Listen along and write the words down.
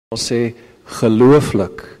Ons sê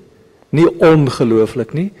gelooflik, nie ongelooflik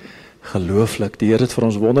nie, gelooflik. Die Here het vir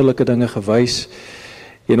ons wonderlike dinge gewys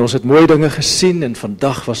en ons het mooi dinge gesien en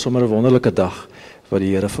vandag was sommer 'n wonderlike dag wat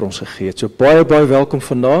die Here vir ons gegee het. So baie welkom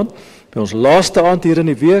vanaand by ons laaste aand hier in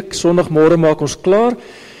die week. Sondagmôre maak ons klaar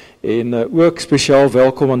en ook spesiaal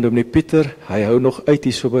welkom aan Dominee Pieter. Hy hou nog uit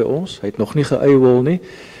hier so by ons. Hy het nog nie geëiwol nie.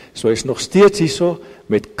 So hy is nog steeds hier so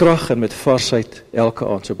met krag en met varsheid elke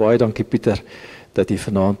aand. So baie dankie Pieter dat hy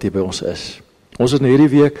vanaand hier by ons is. Ons het in hierdie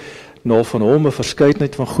week nou van hom 'n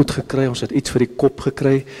verskeidenheid van goed gekry. Ons het iets vir die kop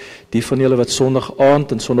gekry. Die van julle wat Sondag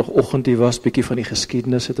aand en Sondagoggend hier was, bietjie van die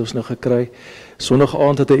geskiedenis het ons nou gekry. Sondag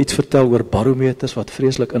aand het hy iets vertel oor barometers wat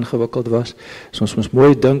vreeslik ingewikkeld was. So ons moes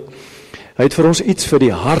mooi dink. Hy het vir ons iets vir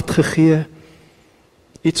die hart gegee.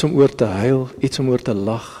 Iets om oor te huil, iets om oor te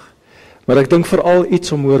lag. Maar ek dink veral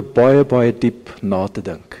iets om oor baie diep na te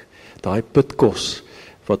dink. Daai pitkos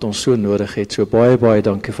wat ons so nodig het. So baie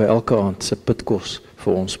dankie vir elke aand se pitkos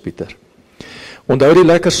vir ons Pieter. Onthou die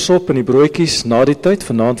lekker sop en die broodjies na die tyd,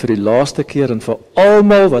 vanaand vir die laaste keer en vir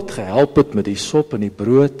almal wat gehelp het met die sop en die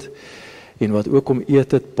brood en wat ook om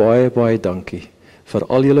eet het, baie dankie vir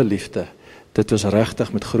al julle liefde. Dit was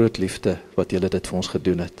regtig met groot liefde wat julle dit vir ons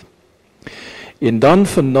gedoen het. En dan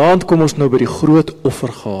vanaand kom ons nou by die groot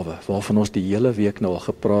offergawe waarvan ons die hele week nou al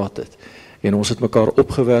gepraat het. En ons het mekaar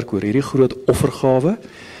opgewerk oor hierdie groot offergawe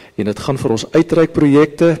en dit gaan vir ons uitreik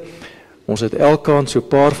projekte. Ons het elke aand so 'n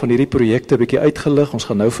paar van hierdie projekte bietjie uitgelig. Ons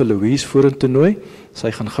gaan nou vir Louise vorentoe nooi.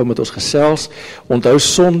 Sy gaan gou met ons gesels. Onthou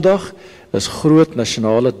Sondag is groot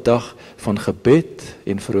nasionale dag van gebed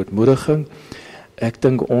en verootmoediging. Ek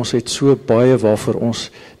dink ons het so baie waarvoor ons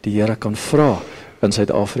die Here kan vra in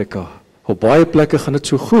Suid-Afrika. Op baie plekke gaan dit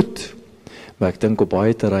so goed, maar ek dink op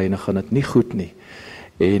baie terreine gaan dit nie goed nie.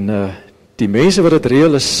 En die mense wat dit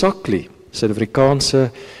reël is SACLI,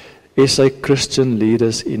 Suid-Afrikaanse SA Christian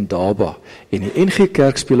Leaders in Daba. En die NG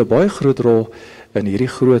Kerk speel 'n baie groot rol in hierdie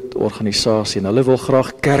groot organisasie. En hulle wil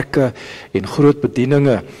graag kerke en groot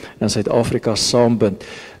bedieninge in Suid-Afrika saambind.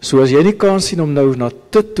 So as jy nie kans sien om nou na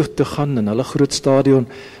Tut toe te gaan in hulle groot stadion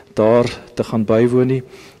daar te gaan bywoon nie,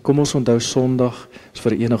 kom ons onthou Sondag, ons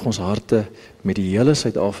verenig ons harte met die hele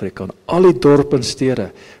Suid-Afrika. En al die dorpe en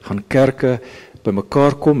stede gaan kerke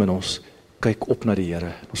bymekaar kom en ons kyk op na die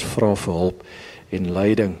Here. Ons vra vir hulp en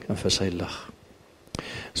leiding en vir sy lig.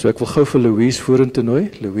 So ek wil gou vir Louise vorentoe nooi.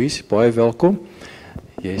 Louise, baie welkom.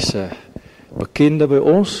 Jy's 'n bekende by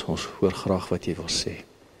ons. Ons hoor graag wat jy wil sê.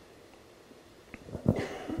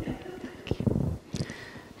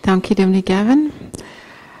 Dankie Dominee Gavin.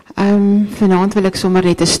 Vanaand wil ek sommer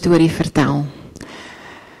net 'n storie vertel.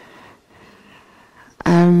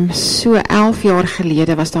 So 11 jaar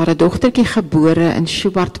gelede was daar 'n dogtertjie gebore in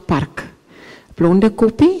Schubert Park. Blonde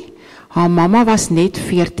koppie. Haar mamma was net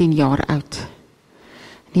 14 jaar oud.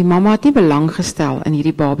 Die mamma het nie belang gestel in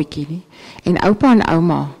hierdie babietjie nie. En oupa en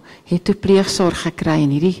ouma het toe pleegsorg gekry en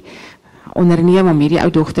hierdie onderneem om hierdie ou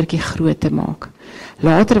dogtertjie groot te maak.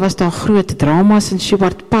 Later was daar groot dramas in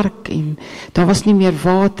Schubert Park en daar was nie meer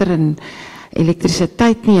water en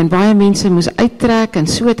elektrisiteit nie en baie mense moes uittrek en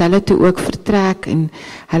so het hulle toe ook vertrek en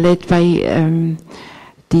hulle het by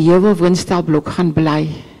die Heuwel woonstelblok gaan bly.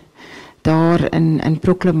 Daar in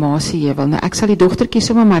Proklamasie-Heuwel. Nou ek sal die dogtertjie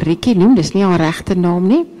sommer Marietjie noem, dis nie haar regte naam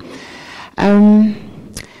nie.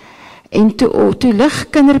 En toe lig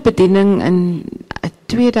kinderbediening in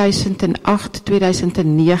 2008,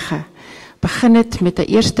 2009 begin het met 'n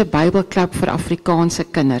eerste Bybelklub vir Afrikaanse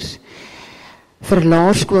kinders. Vir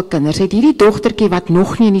laerskoolkinders het hierdie dogtertjie wat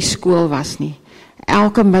nog nie in die skool was nie,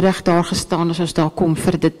 elke middag daar gestaan as ons daar kom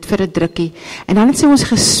vir 'n drukkie. En dan het sy ons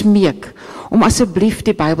gesmeek om asseblief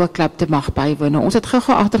die Bybelklub te mag bywoon. Ons het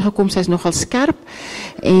gou agtergekom sy is nogal skerp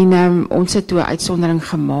en ons het toe 'n uitsondering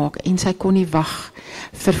gemaak en sy kon nie wag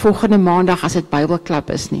vir volgende maandag as dit Bybelklub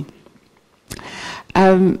is nie.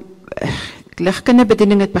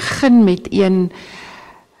 Ligkinderbediening het begin met een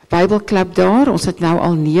Bybelklub daar. Ons het nou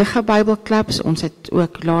al 9 Bybelklubs. Ons het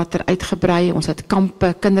ook later uitgebrei. Ons het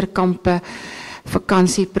kampe, kinderkampe,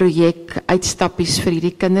 vakansieprojek, uitstappies vir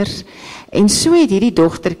hierdie kinders. En so het hierdie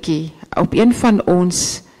dogtertjie op een van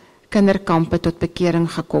ons kinderkampe tot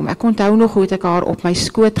bekering gekom. Ek onthou nog hoe ek haar op my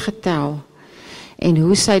skoot getel en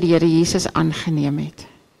hoe sy die Here Jesus aangeneem het.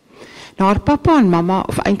 Nou haar pappa en mamma,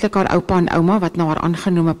 of eintlik haar oupa en ouma, wat nou haar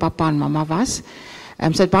aangenome pappa en mamma was,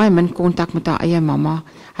 sy het baie min kontak met haar eie mamma.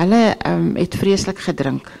 Hulle het vreeslik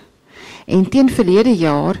gedrink. En teen verlede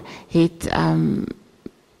jaar het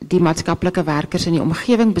die maatskaplike werkers in die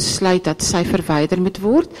omgewing besluit dat sy verwyder moet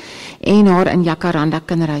word en haar in Jacaranda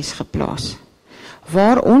kinderhuis geplaas.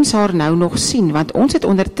 Waar ons haar nou nog sien, want ons het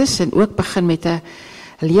ondertussen ook begin met 'n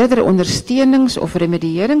leerderondersteunings- of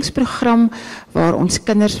remedieringsprogram waar ons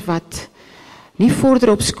kinders wat nie vorder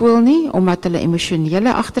op skool nie, omdat hulle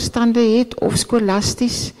emosionele agterstande het, of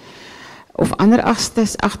skolasties, of ander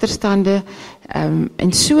agterstande,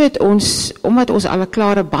 en so het ons, omdat ons al 'n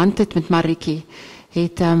klare band het met Maritjie,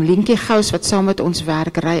 het Lientjie Gous, wat saam met ons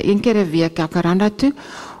werk, ry 1 keer 'n week Jacaranda toe,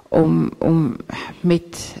 om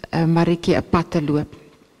met Maritjie 'n pad te loop.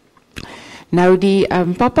 Nou die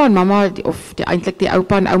pappa en mamma, of eintlik die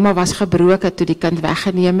oupa en ouma was gebroken toe die kind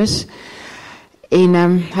weggeneem is. En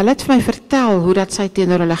hulle het vir my vertel hoe dat sy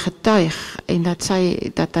teenoor hulle getuig en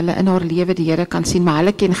dat hulle in haar lewe die Here kan sien, maar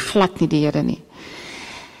hulle ken glad nie die Here nie.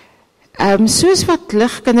 Soos wat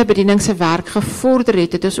ligkinderbediening se werk gevorder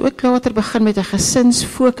het ons ook later begin met 'n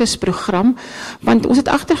gesinsfokusprogram, want ons het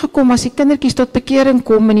agtergekom as die kindertjies tot bekering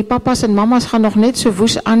kom en die pappas en mammas gaan nog net so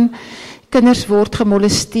woes aan, kinders word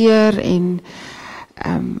gemolesteer en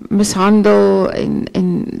mishandel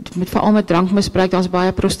en met veral met drankmisbruik, daar's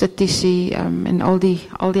baie prostitusie en al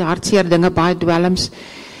die hartseer dinge, baie dwelms.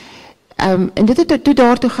 En dit het toe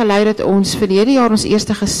daartoe gelei dat ons verlede jaar ons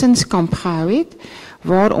eerste gesinskamp gehou het,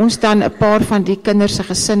 waar ons dan 'n paar van die kinders se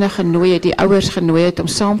gesinne genooi het, die ouers genooi het om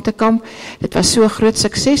saam te kamp. Dit was so 'n groot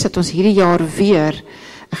sukses dat ons hierdie jaar weer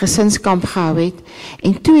 'n gesinskamp gehou het.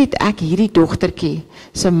 En toe het ek hierdie dogtertjie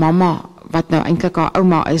se mamma, wat nou eintlik haar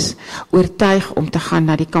ouma is, oortuig om te gaan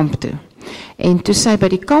na die kamp toe. En toe sy by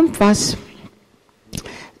die kamp was,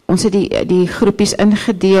 ons het die groepies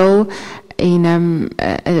ingedeel en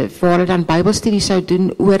waar hulle dan Bybelstudie sou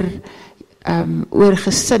doen oor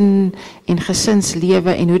gesin en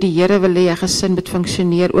gesinslewe en hoe die Here wil hê 'n gesin moet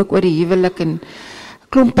funksioneer, ook oor die huwelik en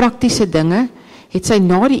klomp praktiese dinge, het sy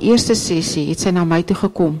na die eerste sessie, het sy na my toe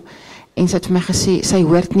gekom en sy het vir my gesê, sy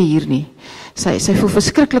hoort nie hier nie. Sy voel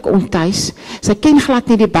verskriklik ontuis, sy ken glad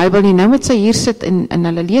nie die Bybel nie, nou moet sy hier sit en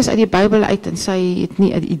hulle lees uit die Bybel uit en sy het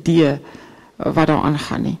nie 'n idee wat daar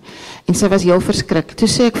aangaan nie. En sy was heel verskrik. Toe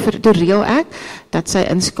sê ek, toe reël ek, dat sy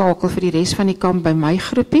inskakel vir die res van die kamp by my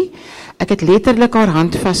groepie. Ek het letterlik haar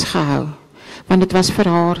hand vasgehou, want dit was vir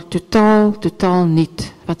haar totaal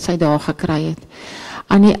nuut wat sy daar gekry het.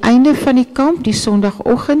 Aan die einde van die kamp, die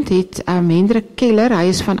Sondagoggend, het Hendrik Keller, hy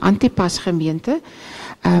is van Antipas gemeente,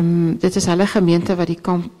 dit is hulle gemeente wat die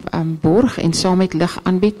kamp borg en saam met lig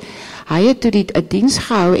aanbied. Hy het toe 'n diens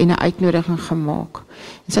gehou en 'n uitnodiging gemaak.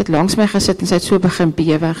 En sy het langs my gesit en sy het so begin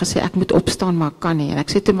bewe en gesê, ek moet opstaan, maar ek kan nie. En ek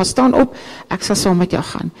sê toe, maar staan op, ek sal saam met jou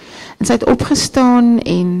gaan. En sy het opgestaan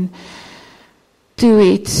en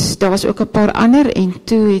toe daar was ook 'n paar ander en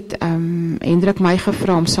toe het Hendrik my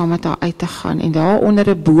gevra om saam met haar uit te gaan. En daar onder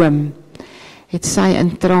 'n boom het sy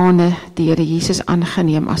in trane die Here Jesus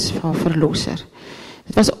aangeneem as haar verlosser.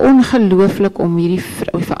 Het was ongelooflik om die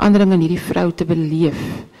verandering in hierdie vrou te beleef.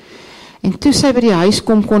 En toe sy by die huis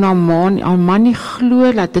kom, kon haar man nie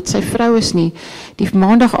glo dat dit sy vrou is nie. Die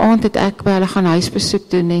maandag aand het ek by hulle gaan huisbesoek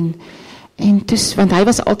doen en toe, want hy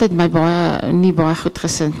was altyd nie baie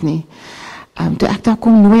goedgesind nie. Toe ek daar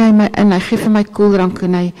kom, nooi hy my in, hy gee vir my koeldrank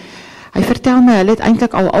en hy vertel my, hulle het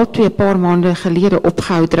eintlik al 2 paar maande gelede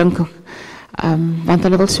opgehou drink, want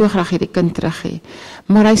hulle wil so graag hierdie kind terug hê.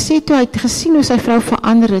 Maar hy sê toe, hy het gesien hoe sy vrou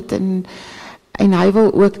verander het en hy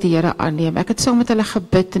wil ook die Here aanneem. Ek het saam met hulle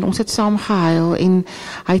gebid en ons het saam gehuil en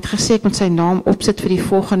hy het gesê ek moet sy naam opsit vir die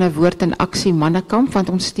volgende woord in aksie mannekamp, want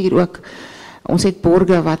ons stuur ook, ons het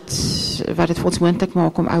borge wat dit vir ons moontlik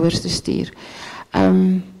maak om ouers te stuur.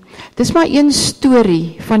 Dis maar een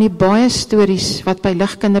storie van die baie stories wat by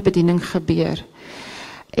ligkinderbediening gebeur.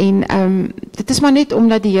 En dit is maar net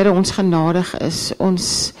omdat die Here ons genadig is.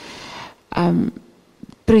 Ons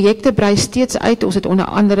projekte brei steeds uit. Ons het onder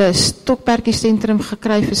andere 'n stokperdjie sentrum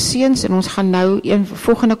gekry vir seuns en ons gaan nou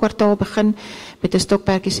volgende kwartaal begin met 'n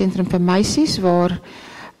stokperdjie sentrum vir meisies waar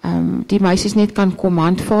die meisies net kan kom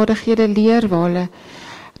handvaardighede leer, waar hulle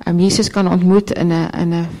Jesus kan ontmoet in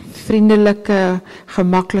 'n vriendelike,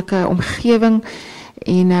 gemaklike omgewing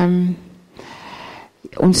en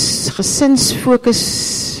ons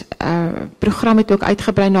gesinsfokus program het ook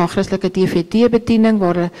uitgebrei na Christelike DVD-bediening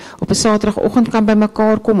waar hulle op 'n Saterdagoggend kan by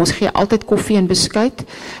mekaar kom. Ons gee altyd koffie en beskuit.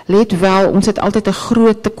 Let wel, ons het altyd 'n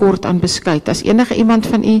groot tekort aan beskuit. As enige iemand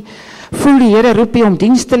van u voel die Here roep u om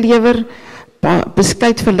diens te lewer,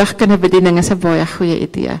 beskuit vir ligkinderbediening is 'n baie goeie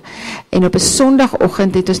idee. En op 'n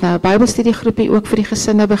Sondagoggend het ons nou 'n Bybelstudiegroepie ook vir die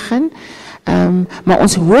gesinne begin. Maar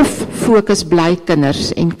ons hooffokus bly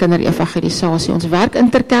kinders en kinderevangelisasie. Ons werk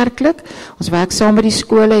interkerklik, ons werk saam met die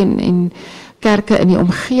skole en kerke in die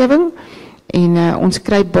omgewing en ons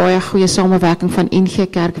kry baie goeie samewerking van NG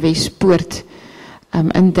Kerk Wespoort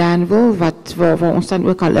in Danville waar ons dan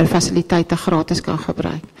ook al fasiliteite gratis kan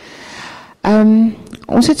gebruik.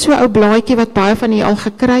 Ons het so 'n ou blaadjie wat baie van julle al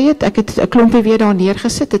gekry het. Ek het 'n klompie weer daar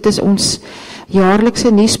neergesit. Dit is ons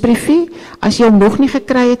jaarlikse nuusbriefie. As jy hom nog nie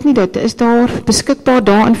gekry het nie, dit is daar beskikbaar.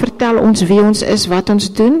 Daarin vertel ons wie ons is, wat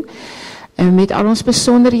ons doen, met al ons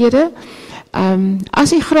besonderhede.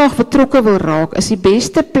 As jy graag betrokke wil raak, is die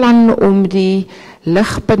beste plan om die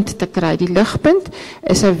ligpunt te kry. Die ligpunt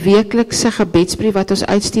is 'n weeklikse gebedsbrief wat ons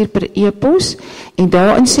uitstuur per e-pos en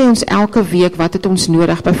daarin sê ons elke week wat het ons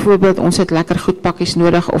nodig. Byvoorbeeld, ons het lekker goedpakkies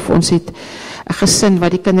nodig of ons het 'n gesin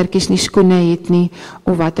wat die kindertjies nie skoene het nie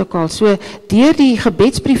of wat ook al. So deur die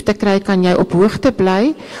gebedsbrief te kry kan jy op hoogte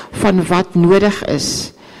bly van wat nodig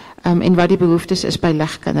is. En wat die behoeftes is by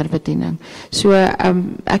ligkinderbediening. So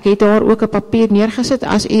ek het daar ook 'n papier neergesit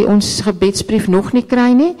as u ons gebedsbrief nog nie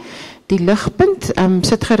kry nie. Die ligpunt,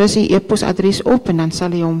 sit gerus die e-posadres op en dan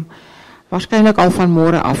sal jy hom waarskynlik al van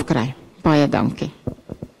môre af kry. Baie dankie.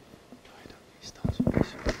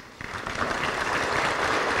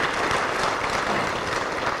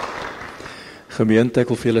 Gemeente, ek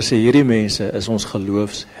wil vir julle sê, hierdie mense is ons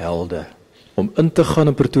geloofshelde. Om in te gaan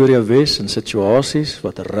in Pretoria Wes in situasies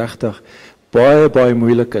wat regtig baie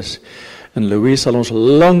moeilik is. En Louise sal ons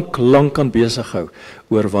lank aan besig hou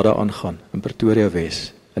oor wat daar aangaan in Pretoria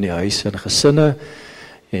Wes, in die huise en gesinne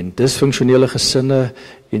en disfunksionele gesinne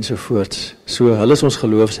ensovoorts. So hulle is ons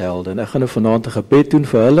geloofshelde en ek gaan nou vanaand 'n gebed doen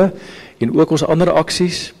vir hulle en ook ons ander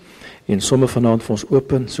aksies en somme vanaand vir ons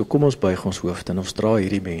open. So kom ons buig ons hoofde en ons dra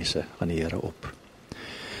hierdie mense aan die Here op.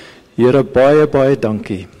 Here, baie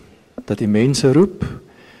dankie dat die mense roep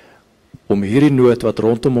om hierdie nood wat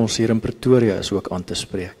rondom ons hier in Pretoria is ook aan te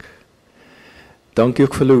spreek. Dankie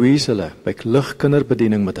ook vir Louise hulle, by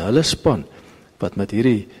ligkinderbediening met hulle span, wat met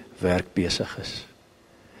hierdie werk besig is.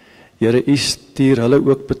 Here, u stuur hulle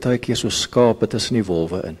ook baie keer so skape tussen die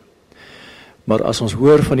wolwe in. Maar as ons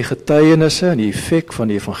hoor van die getuienisse en die effek van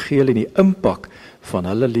die evangelie en die impak van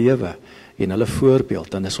hulle lewe en hulle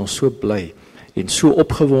voorbeeld, dan is ons so bly en so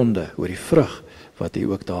opgewonde oor die vrug wat hy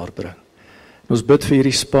ook daar bring. En ons bid vir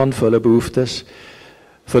hierdie span, vir hulle behoeftes,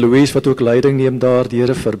 vir Louise wat ook leiding neem daar, die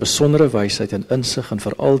Here vir besondere wysheid en insig en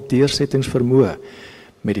veral deursettingsvermoë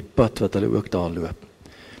met die pad wat hulle ook daar loop.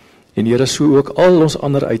 En Here, so ook al ons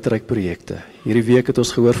ander uitreikprojekte. Hierdie week het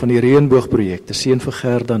ons gehoor van die reënboogprojekte, seën vir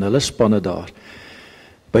Gerda en hulle spanne daar.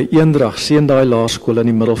 By Eendrag, seën daai laerskool in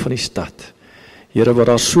die middel van die stad. Here, waar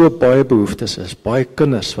daar so baie behoeftes is, baie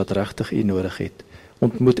kinders wat regtig u nodig het.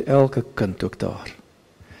 Ontmoet elke kind ook daar.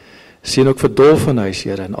 Sien ook vir Dolfinhuis,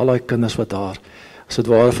 Here, en al die kinders wat daar, as dit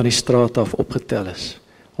ware van die straat af opgetel is,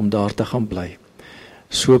 om daar te gaan bly.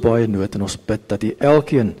 So baie nood en ons bid dat die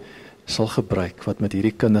elkeen sal gebruik wat met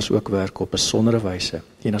hierdie kinders ook werk op 'n besondere wyse.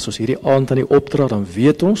 En as ons hierdie aand aan die opdra, dan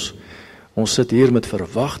weet ons sit hier met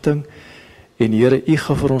verwagting en Here, u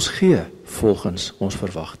gaan vir ons gee volgens ons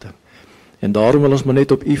verwagting. En daarom wil ons maar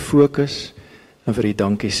net op u fokus en vir u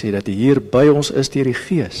dankie sê dat u hier by ons is deur die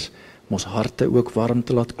Gees, om ons harte ook warm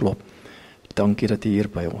te laat klop. Dankie dat u hier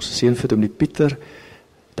by ons. Seën vir Dominee Pieter.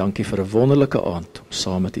 Dankie vir 'n wonderlike aand om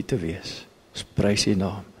saam met u te wees. Ons prys u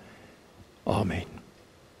naam. Amen.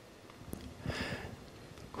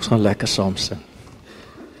 Ons gaan lekker saam sing.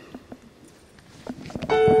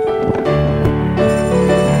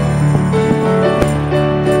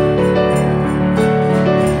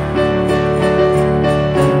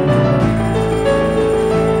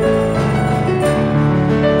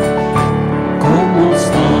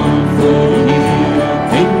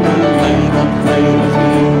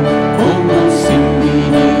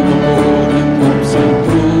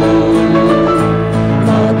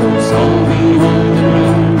 Laat ons al die handen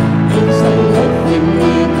rang, en sy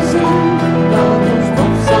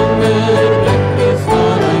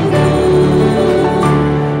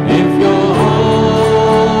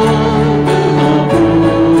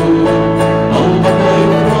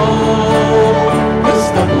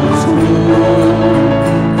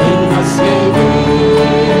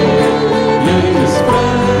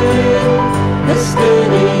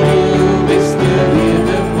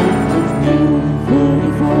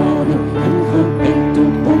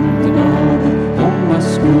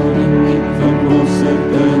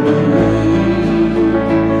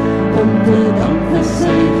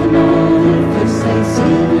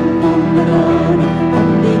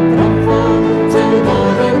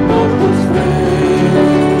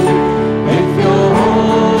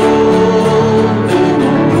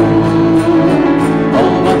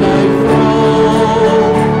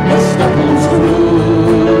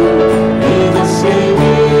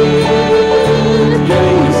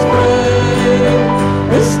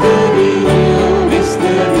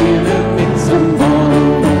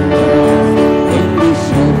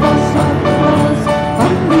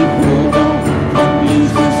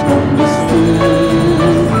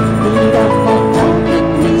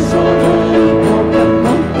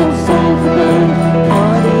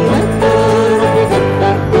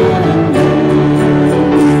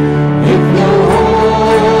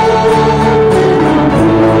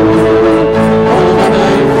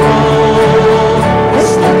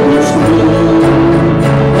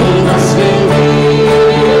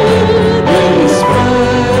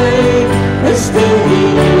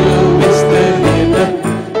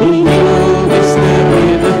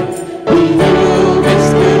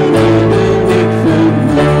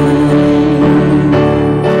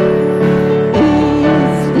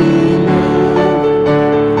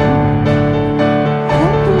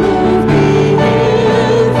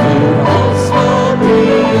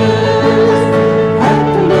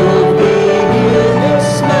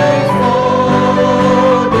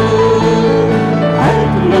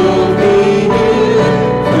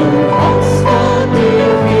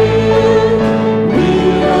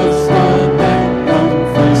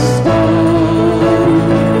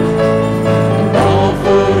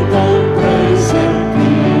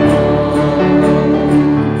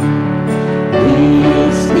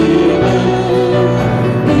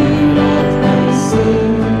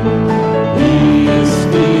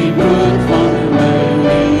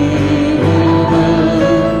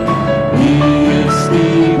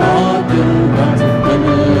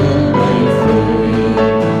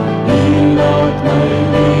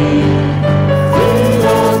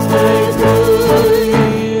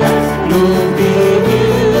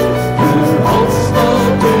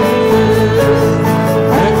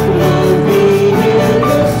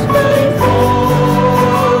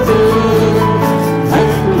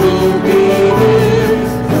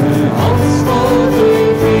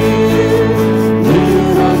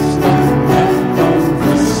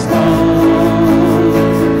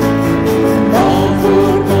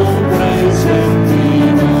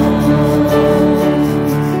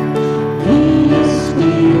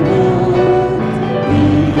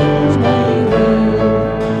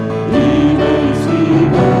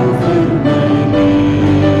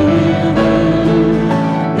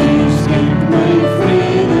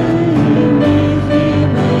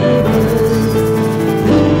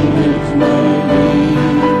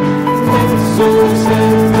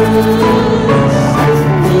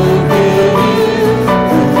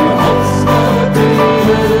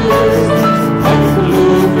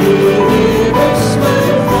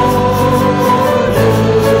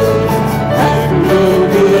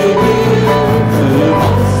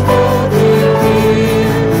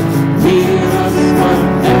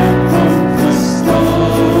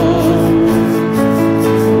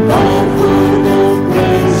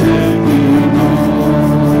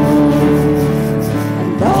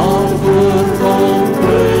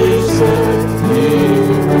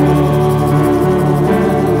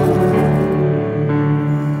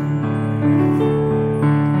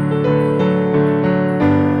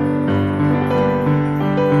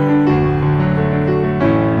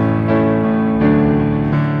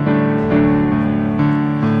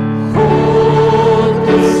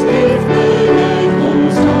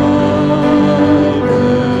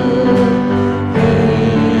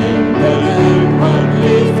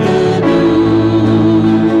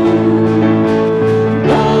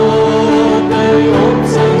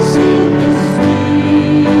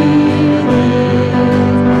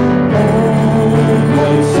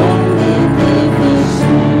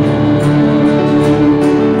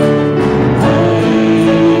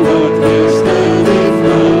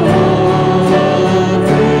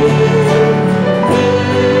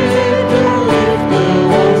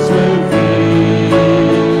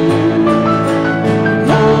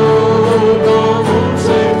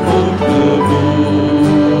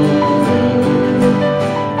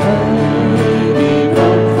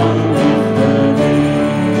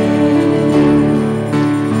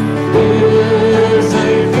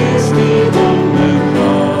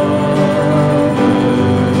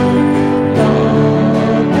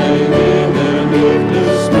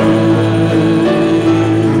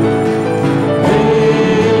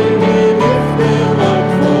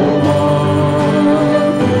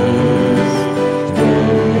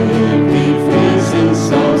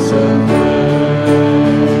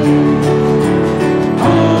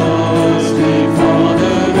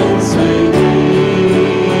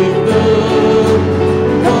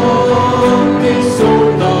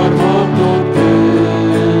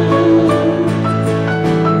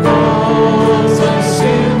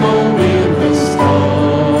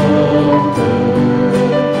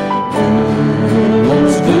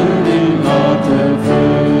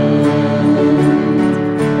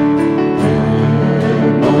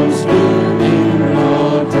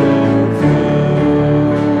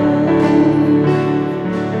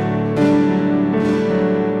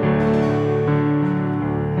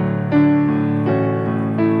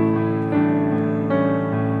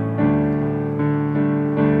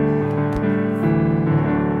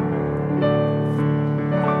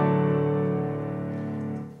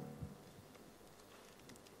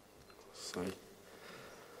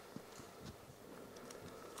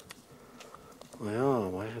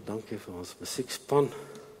Ons musiekspan.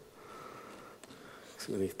 Ek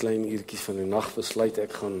sien in die klein uurtjies van die nag besluit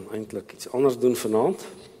ek gaan eintlik iets anders doen vanaand.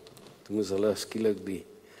 Toe moes hulle skielik die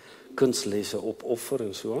kunstlesse opoffer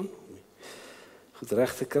en so aan. Goed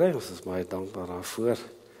reg te kry, ons is baie dankbaar daarvoor.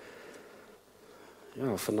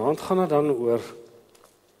 Ja, vanaand gaan dit dan oor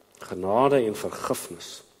genade en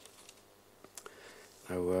vergifnis.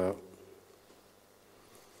 Nou,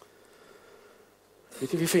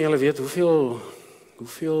 weet jy wie van julle weet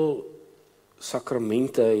hoeveel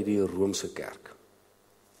sakramente uit die Romeinse kerk?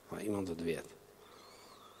 Maar iemand wat weet.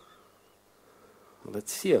 Dit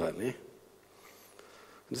 7, né?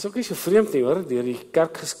 Dit is ook nie so vreemd nie, hoor. Deur die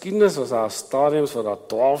kerkgeskiedenis was daar stadiums waar daar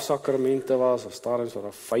 12 sakramente was, of stadiums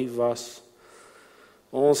waar daar 5 was.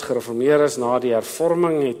 Ons gereformeerdes na die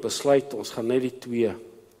hervorming het besluit, ons gaan net die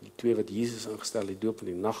twee wat Jesus ingestel, die doop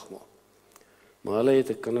en die nagmaal. Maar hulle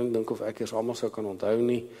het, ek kan nie dink of ek eers almal sou kan onthou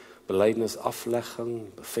nie, belydenis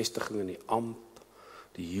aflegging, bevestiging in die amp,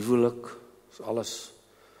 die huwelik, is alles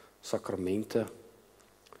sakramente.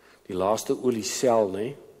 Die laaste oliesel, né?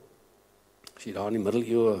 As jy daar in die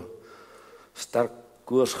middeleeue sterk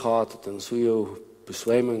koors gehad het en so jou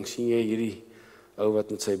beswyming, sien jy hierdie ou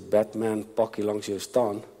wat met sy Batman pakkie langs jou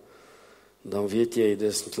staan, dan weet jy,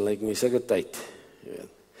 dis lyk my sulke tyd. Jy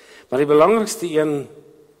weet. Maar die belangrikste een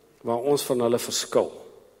waar ons van hulle verskil,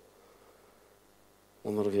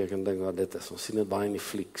 onder wie ek kan dink wat dit is, ons sien dit baie in die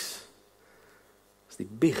flieks, is die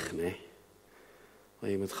bieg, né? Waar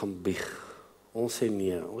jy moet gaan bieg. Ons sê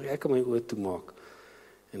nee, ek kan my oë toemaak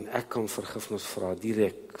en ek kan vergifnis vra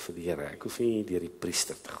direk vir die Here. Ek hoef nie deur die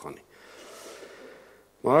priester te gaan nie.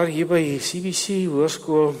 Maar hier by CBC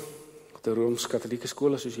Hoërskool, die Rooms-Katolieke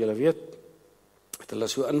skole, soos julle weet, het hulle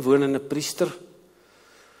so inwonende priester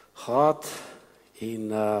gehad en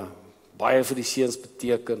baie vir die seuns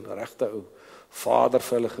beteken, regte ou vader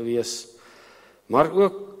vir hulle gewees. Maar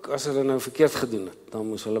ook as hulle nou verkeerd gedoen het, dan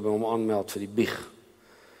moes hulle by hom aanmeld vir die bieg.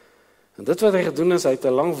 En dit wat hy gedoen is, hy het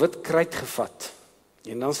 'n lang wit kruit gevat.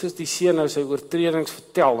 En dan soos die seun nou sy oortredings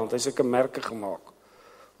vertel, want hy het sulke merke gemaak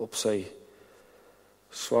op sy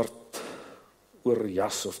swart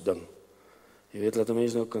oorjas of ding. Jy weet, dat 'n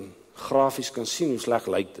mens nou grafies kan sien hoe sleg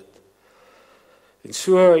lyk dit. En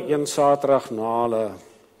so een Saterdag na hulle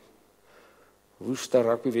Woester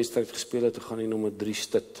rugbywedstryd gespeel het, toe gaan hy nommer 3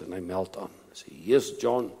 stit en hy meld aan. Hy sê, "Yes,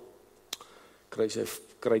 John." Kry sy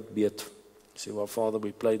kruitbeet. Hy sê, "Well, Father,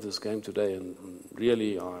 we played this game today and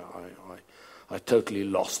really I totally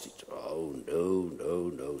lost it." "Oh,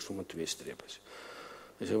 no, sommer 2 strepe."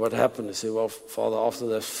 He said, "What happened?" He said, "Well, Father, after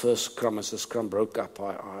that first scrum, as the scrum broke up,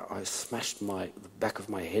 I smashed the back of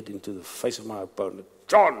my head into the face of my opponent."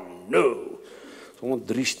 "John, no!" Sommer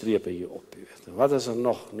 3 strepe hier op, jy weet. Wat is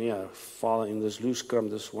nog? Nee, Father, in this loose scrum,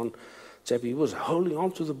 this one chap, he was holding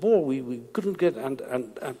on to the ball. We couldn't get, and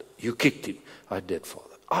you kicked him. "I did,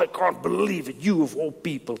 Father." "I can't believe it, you of all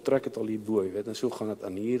people." Trek het al hier bo, jy weet, en so gaan het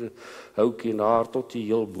aan hier, houkie en daar, tot die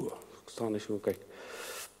heel bo. Ek staan hier so, kyk.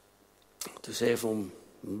 Toe sê hy vir hom,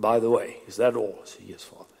 "By the way, is that all?" I say, "Yes,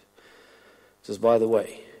 Father." He says, "By the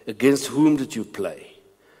way, against whom did you play?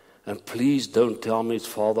 And please don't tell me it's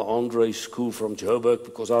Father Andre's school from Joburg,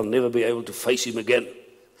 because I'll never be able to face him again."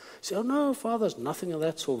 I say, "Oh no, Father, there's nothing of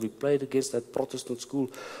that sort. We played against that Protestant school,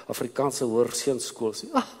 Afrikaanse Hoërseunskool." I say,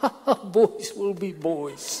 "Boys will be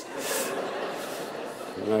boys."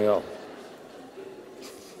 Nou ja.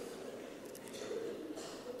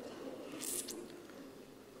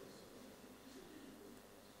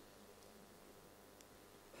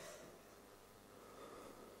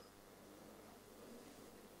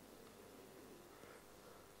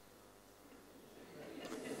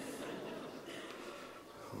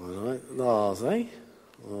 Daar sê.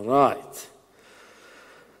 Alright.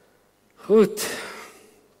 Goed.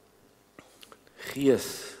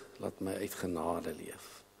 Gees, laat my uit genade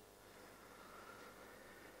leef.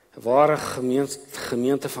 'n Ware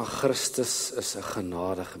gemeente van Christus is 'n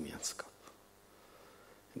genadegemeenskap.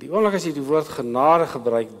 En die oomblik as jy die woord genade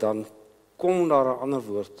gebruik, dan kom daar 'n ander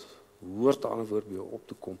woord, hoort 'n ander woord by jou op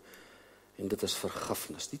te kom, en dit is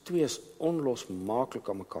vergifnis. Die twee is onlosmaaklik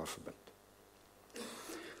aan mekaar verbind.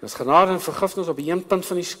 As genade en vergifnis op die een punt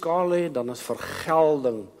van die skaal lê, dan is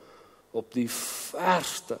vergelding op die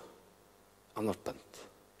verste ander punt.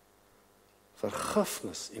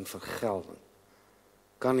 Vergifnis en vergelding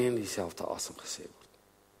kan nie in dieselfde asem gesê word.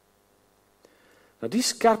 Nou die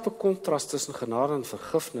skerpe kontras tussen genade en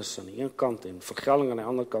vergifnis aan die een kant en vergelding aan die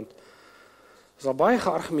ander kant, is al baie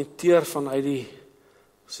geargumenteer vanuit die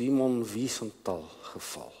Simon Wiesenthal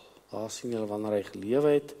geval. Daar sien julle wanneer hy gelewe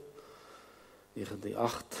het,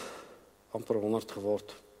 1908, amper 100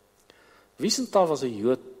 geword. Wiesenthal was 'n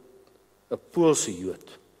Jood, 'n Poolse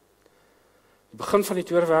Jood. Die begin van die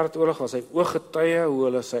Tweede Wêreldoorlog was hy ooggetuie hoe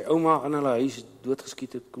hulle sy ouma in hulle huis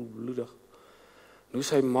doodgeskiet het, koelbloedig. En hoe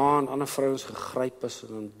sy ma en ander vrouens gegryp is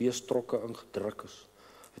en in beestrokke ingedruk is.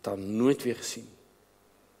 Het haar nooit weer gesien.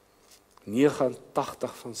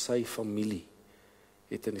 89 van sy familie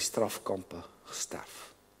het in die strafkampe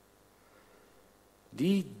gesterf.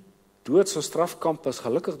 Die doods- en strafkampe is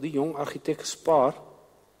gelukkig die jong argitek gespaar,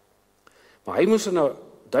 maar hy moes in 'n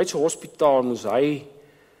Duitse hospitaal moes hy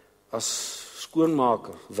as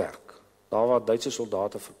skoonmaker werk, daar waar Duitse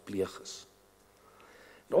soldate verpleeg is.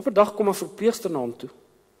 En op 'n dag kom 'n verpleegster na hom toe,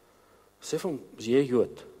 sê vir hom, is jy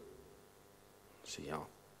Jood? Sê ja,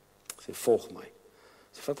 sê volg my.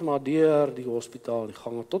 Sy vat hom maar deur die hospitaal, die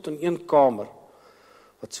gange, tot in een kamer,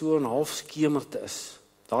 wat so 'n half skemerte is.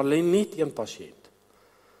 Daar lê net een pasiënt.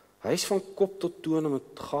 Hy is van kop tot tone met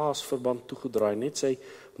gaasverband toegedraai, net sy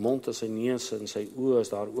mond en sy neus en sy oë is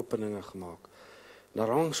daar openinge gemaak. Daar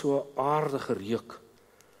hang so 'n aardige reuk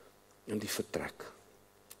in die vertrek.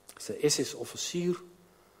 Dis 'n SS-offisier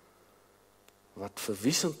wat vir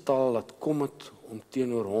Wiesenthal laat kom het om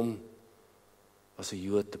teenoor hom as 'n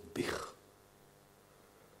Jood te bieg.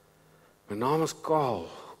 My naam is Kaal,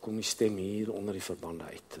 kom die stem hier onder die verbande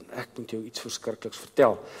uit. En ek moet jou iets verskrikliks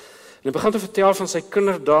vertel. En hy begin te vertel van sy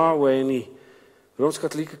kinderdae, hoe hy in die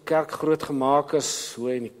Rooms-Katolieke kerk groot gemaak is, hoe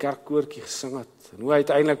hy in die kerkkoortjie gesing het, en hoe hy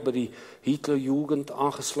uiteindelik by die Hitlerjugend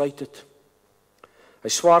aangesluit het. Hy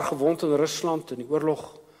is swaar gewond in Rusland in die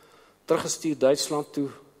oorlog, teruggestuur Duitsland toe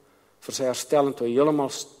vir sy herstel, en toe hy heeltemal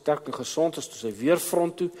sterk en gesond is, toe sy weer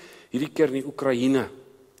front toe, hierdie keer in die Oekraïne.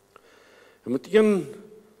 En met een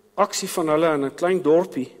aksie van hulle in 'n klein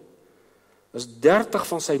dorpie, is 30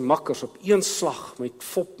 van sy makkers op een slag met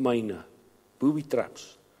fopmyne, booby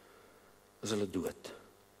traps, is hulle dood.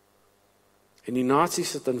 En die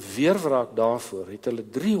nasies het in weerwraak daarvoor, het hulle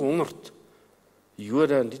 300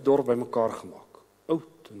 Jode in die dorp bymekaar gemaak.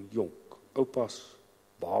 Oud en jonk, oupas,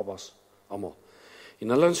 babas, almal. En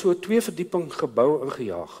hulle in so 'n 2-verdieping gebou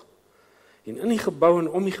ingejaag. En in die gebou en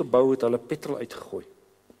om die gebou het hulle petrol uitgegooi.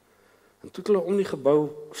 En toe het hulle om die gebou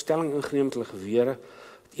stelling ingeneem met hulle gewere,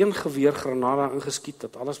 het een geweer granate ingeskiet,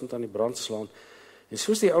 dat alles moet aan die brand slaan. En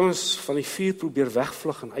soos die ouens van die vuur probeer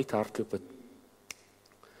wegvlug en uithardloop het,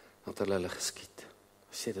 het hulle geskiet.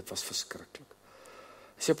 Hy sê, dit was verskriklik.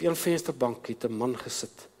 Hy sê, op een vensterbank het 'n man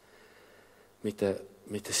gesit, met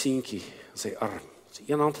 'n seentjie in sy arm. Sy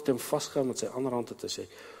een hand het hom vasgehou, met sy ander hand het hy sy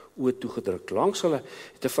oë toegedruk. Langs hulle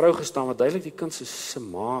het 'n vrou gestaan, wat duidelik die kind se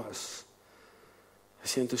ma is. Hy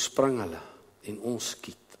sê, en toe spring hulle, en ons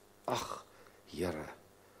skiet. Ag, Here,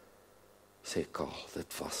 sê Kaal,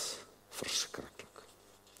 dit was verskriklik.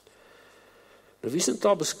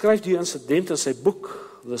 Wiesenthal beskryf die insident in sy boek,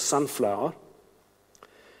 The Sunflower,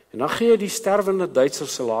 en dan gee hy die sterwende Duitser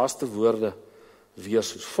se laaste woorde weer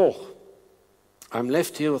soos volg. I'm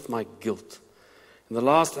left here with my guilt. In the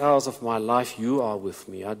last hours of my life, you are with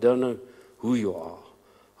me. I don't know who you are.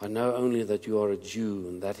 I know only that you are a Jew,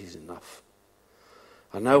 and that is enough.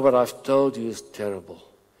 I know what I've told you is terrible.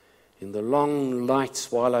 In the long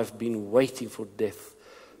nights while I've been waiting for death,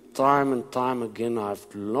 time and time again I've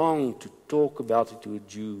longed to talk about it to a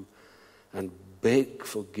Jew and beg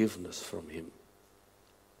forgiveness from him.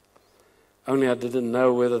 Only I didn't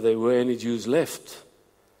know whether there were any Jews left.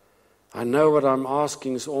 I know what I'm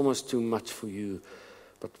asking is almost too much for you,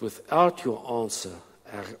 but without your answer,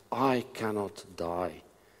 I cannot die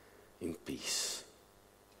in peace.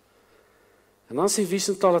 En dan sê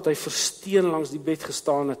Wiesenthal dat hy versteen langs die bed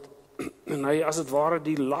gestaan het, en hy as het ware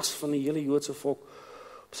die las van die hele Joodse volk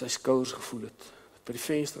op sy skouers gevoel het. By die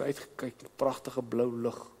venster uitgekyk, die pragtige blou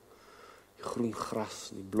lug, die groen gras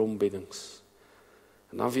en die blombeddings.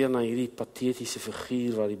 En dan weer na hierdie patetiese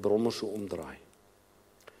figuur waar die brommer so omdraai.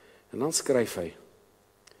 En dan skryf hy,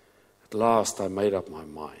 at last I made up my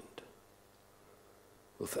mind.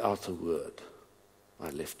 Without a word, I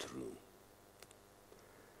left the room.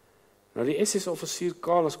 Nou die SS-offisier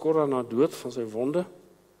Kaal is kort daarna dood van sy wonde.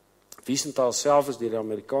 Wiesenthal self is deur die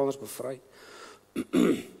Amerikaners bevry.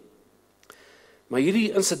 Maar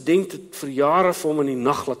hierdie insident het vir jare vir hom in die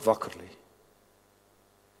nag laat wakker lê.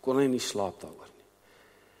 Kon hy nie slaap daaroor nie.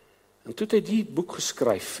 En toe het hy die boek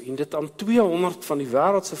geskryf en dit aan 200 van die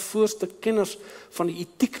wêreld se voorste kenners van die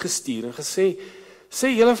etiek gestuur en gesê, sê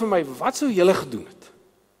julle vir my, wat sou julle gedoen het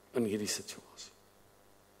in hierdie situasie?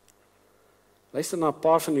 Luister na 'n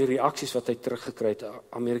paar van die reaksies wat hy teruggekry het. 'n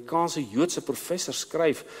Amerikaanse Joodse professor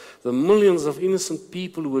skryf, the millions of innocent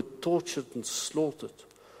people who were tortured and slaughtered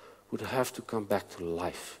would have to come back to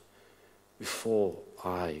life before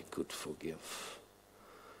I could forgive.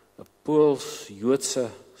 'n Pools-Joodse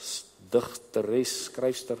digteres,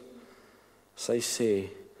 skryfster, sy sê,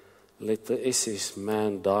 Let the SS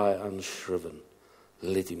man die unshriven.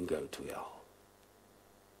 Let him go to hell.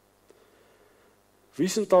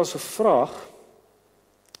 Wiesenthal se vraag,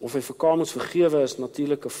 of hy vir Kamels vergewe is,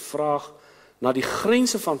 natuurlik 'n vraag na die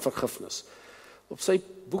grense van vergifnis. Op sy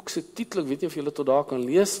boek se titel, ek weet nie of julle tot daar kan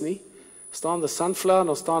lees nie, staan The Sunflower, en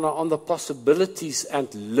dan staan daar on the possibilities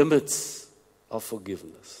and limits of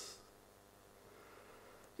forgiveness.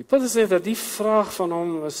 Die punt is net dat die vraag van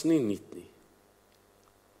hom is nie nuut nie.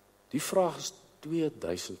 Die vraag is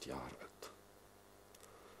 2000 jaar oud.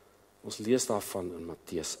 Ons lees daarvan in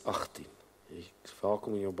Matteus 18. Ek is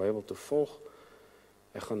welkom in jou Bybel te volg.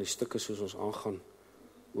 Ek gaan die stukke soos ons aangaan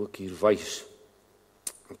ook hier wys.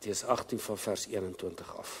 Matteus 18 van vers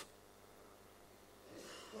 21 af.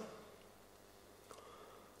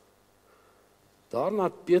 Daarna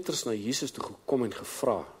het Petrus na Jesus toe gekom en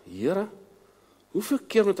gevra, Here, hoeveel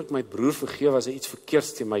keer moet ek my broer vergewe as hy iets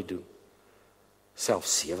verkeerds teen my doen?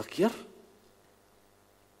 Selfs 7 keer?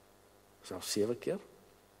 Selfs 7 keer?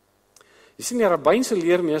 Jy sien, die rabbynse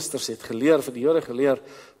leermeesters het geleer, vir die Jode geleer,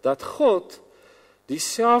 dat God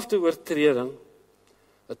dieselfde oortreding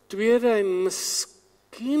 'n tweede en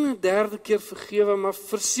miskien 'n derde keer vergewe, maar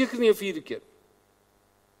verseker nie 'n vierde keer.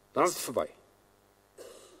 Dan is dit verby.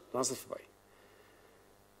 Dan is dit verby.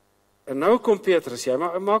 En nou kom Petrus, jy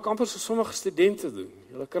maak amper so sommige studente doen.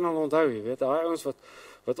 Julle kan al onthou, jy weet, daai ouens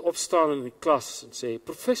wat opstaan in die klas en sê,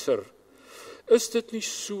 professor, is dit nie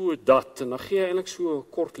so dat, en dan gee hy eintlik so 'n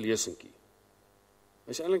kort lesingkie.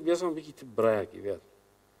 Hy is eintlik besig om 'n bietjie te brag, jy weet.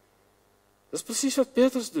 Dis presies wat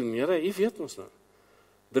Petrus doen, Here, jy weet ons nou.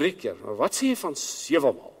 3 keer, maar wat sê jy van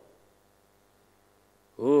 7 maal?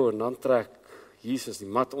 En dan trek Jesus die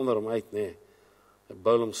mat onder hom uit, nee. Hy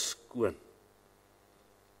bou hom skoon.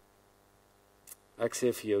 Ek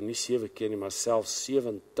sê vir jou, nie 7 keer nie, maar selfs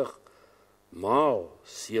 70 maal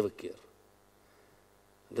 7 keer.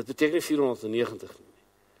 En dit beteken nie 490 nie.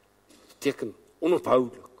 Dit beteken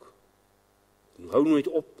onophoudelik. En hou nooit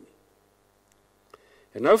op nie.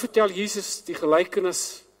 En nou vertel Jesus die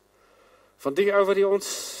gelykenis van die ou wat die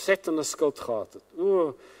ontsettende skuld gehad het.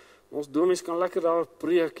 Ons domies kan lekker daar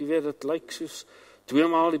preek, jy weet, dit lyk soos 2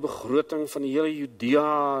 maal die begroting van die hele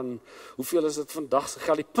Judea, en hoeveel is dit vandag se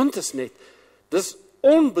geld? Die punt is net, dis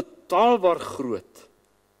onbetaalbaar groot.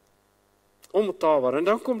 Onbetaalbaar. En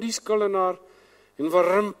dan kom die skuldenaar en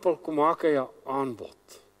warrimpel, kom maak hy 'n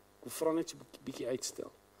aanbod. Ek vra net so 'n bietjie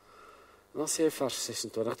uitstel. En dan sê hy vers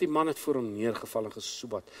 26, die man het voor hom neergeval en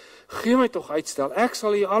gesoebat. Gee my tog uitstel, ek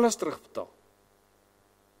sal u alles terugbetaal.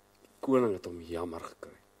 Die koning het hom jammer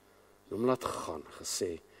gekry. En hom laat gaan,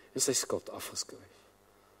 gesê, en sy skuld afgeskryf.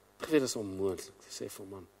 Ek weet, dit is onmoontlik. Hy sê vir hom,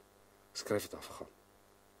 man, skryf dit afgaan.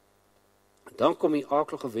 En dan kom die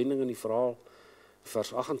aaklige wending in die verhaal,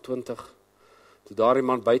 vers 28, toe daardie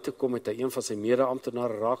man buite kom, het hy een van sy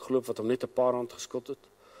mede-amptenare raakgeloop, wat hom net 'n paar rand geskuld het.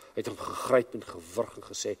 Hy het hom gegryp en gewurg en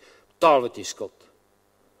gesê, betaal wat jy skuld.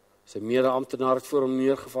 Sy mede-amptenaar het voor hom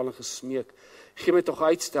neergeval en gesmeek, gee my tog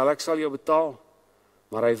uitstel, ek sal jou betaal.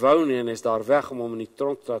 Maar hy wou nie en hy is daar weg om hom in die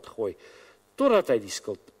tronk te laat gooi, totdat hy die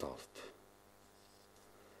skuld betaal het.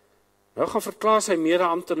 Nou gaan verklaar sy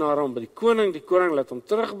mede-amptenaar hom by die koning laat hom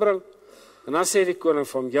terugbring, en dan sê die koning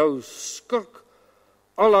van jou skurk,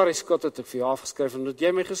 al daardie skuld het ek vir jou afgeskryf, omdat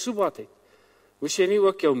jy my gesoebat het. Moes jy nie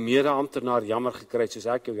ook jou mede-amptenaar jammer gekry het, soos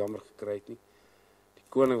ek jou jammer gekry het nie? Die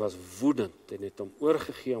koning was woedend en het hom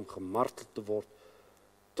oorgegee om gemartel te word,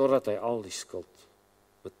 totdat hy al die skuld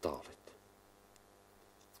betaal het.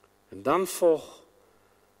 En dan volg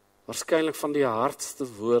waarskynlik van die hardste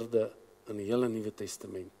woorde in die hele Nuwe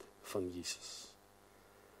Testament van Jesus.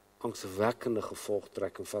 Angswekkende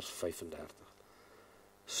gevolgtrekking, vers 35.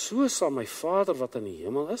 So sal my Vader wat in die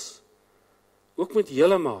hemel is, ook met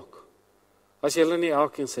julle maak, as julle nie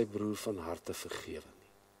elkeen sy broer van harte vergewe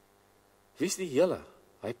nie. Wie is die julle?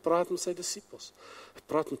 Hy praat met sy disippels. Hy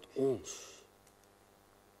praat met ons.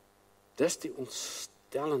 Dis die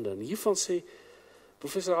ontstellende. En hiervan sê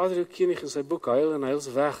professor Adriel Koenig in sy boek Heil en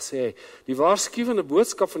Heilsweg, sê hy, die waarskuwende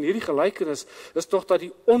boodskap van hierdie gelykenis is tog dat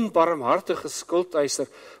die onbarmhartige skuldeiser,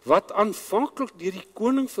 wat aanvanklik deur die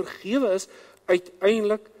koning vergewe is,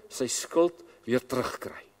 uiteindelik sy skuld weer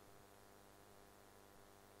terugkry.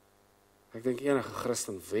 Ek dink enige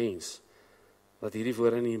Christen wens dat hierdie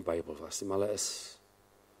woorde nie in die Bybel was, maar hulle is.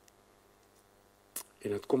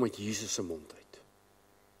 En dit kom uit Jesus se mond uit.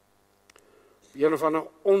 Op een of ander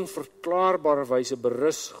onverklaarbare wyse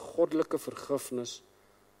berus goddelike vergifnis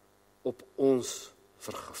op ons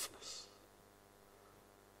vergifnis.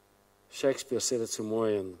 Shakespeare sê dit so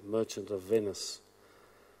mooi in Merchant of Venice.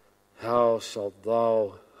 How shalt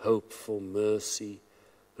thou hope for mercy,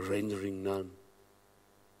 rendering none?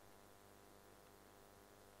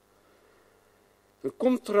 In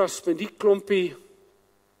kontras met die klompie,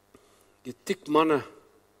 die dik manne,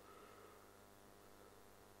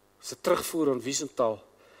 se terugvoer aan Wiesenthal,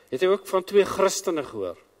 het hy ook van 2 Christene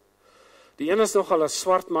gehoor. Die een is nogal 'n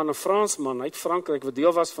swart man, 'n Fransman uit Frankryk, wat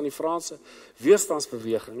deel was van die Franse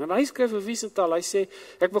weerstandsbeweging. En hy skryf vir Wiesenthal, hy sê,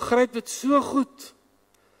 ek begryp dit so goed.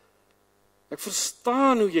 Ek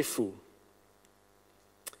verstaan hoe jy voel.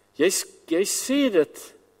 Jy sê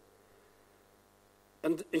dit,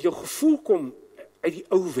 en jou gevoel kom uit die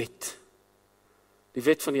ou wet, die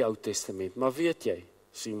wet van die Ou Testament. Maar weet jy,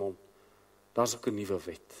 Simon, daar's ook 'n nuwe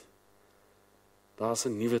wet. Daar's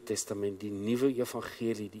 'n nuwe testament, die nuwe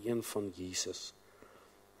evangelie, die een van Jesus.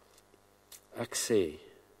 Ek sê,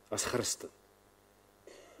 as Christen,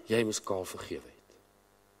 jy moes Kaal vergewe het.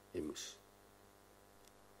 Jy moes.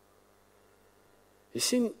 Jy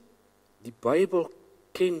sien, die Bybel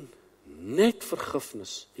ken net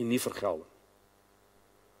vergifnis en nie vergelding.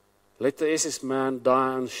 Let the SS man die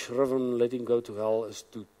unshriven, letting go to hell is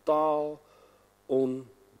totaal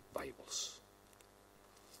onbybels.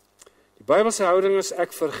 Die Bybelse houding is,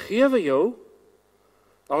 ek vergewe jou,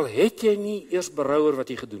 al het jy nie eers berou oor wat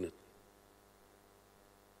jy gedoen het.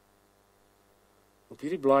 Op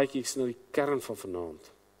hierdie blaadjie is nou die kern van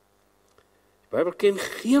vanaand. Die Bybel ken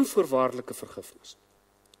geen voorwaardelike vergifnis.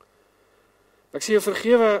 Ek sê jou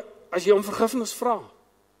vergewe as jy om vergifnis vra.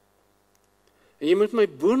 En jy moet my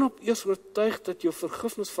boonop eers oortuig dat jou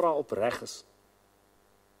vergifnisvraag opreg is.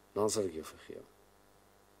 Dan sal ek jou vergewe.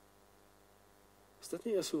 Is dit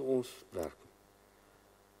nie eens hoe ons werk?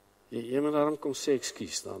 Jy moet daarom kom sê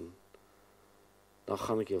ekskuus, dan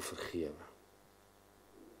gaan ek jou vergewe.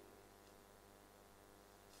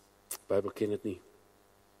 Die Bybel ken dit nie.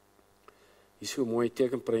 Hier is so 'n mooi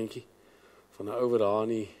tekenprentjie van 'n ou wat daar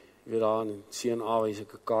nie, jy weet daar in CNA wys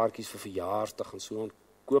ek 'n kaartjies vir verjaarsdag en so aan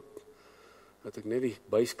koop. Dat ek net die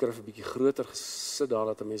byskrif 'n bietjie groter gesit daar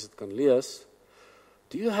dat mense dit kan lees.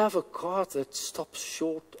 Do you have a card that stops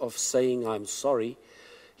short of saying I'm sorry?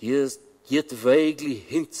 Here's yet vaguely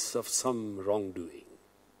hints of some wrongdoing.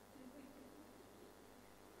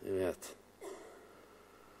 Jy weet.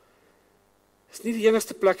 Dit is nie die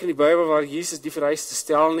enigste plek in die Bybel waar Jesus die vereiste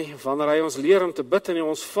stel nie. Wanneer hy ons leer om te bid in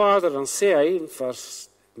ons Vader, dan sê hy in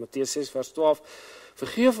Matteus 6 vers 12,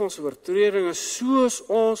 vergeef ons oortredinge soos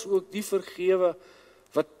ons ook die vergewe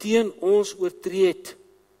wat teen ons oortree het.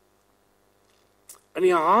 In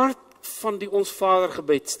die hart van die ons Vader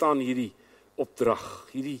gebed staan hierdie opdrag,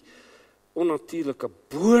 hierdie onnatuurlike,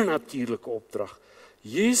 bonatuurlike opdrag.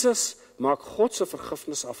 Jesus maak God se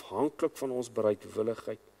vergifnis afhanklik van ons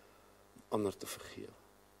bereidwilligheid om ander te vergewe.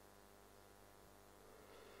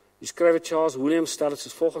 Die skrywer Charles Williams stel dit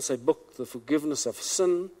soos volgens sy boek The Forgiveness of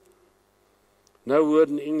Sin. No word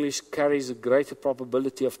in English carries a greater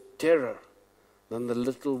probability of terror than the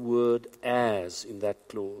little word as in that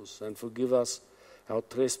clause. And forgive us our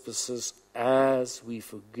trespasses as we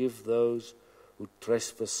forgive those who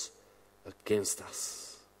trespass against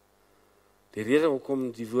us. Die rede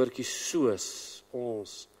hoekom die woordjie soos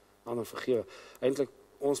ons ander vergewe, eintlik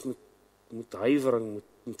ons moet huiwering,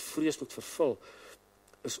 moet vrees moet vervul,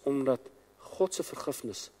 is omdat God se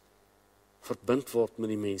vergifnis verbind word met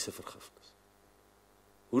die mense vergifnis.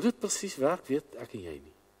 Hoe dit presies werk, weet ek en jy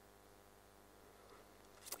nie.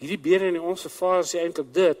 Hierdie bede in die Onse Vader sê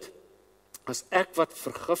eintlik dit, as ek wat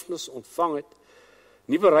vergifnis ontvang het,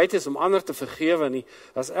 nie bereid is om ander te vergewe nie,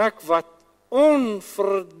 as ek wat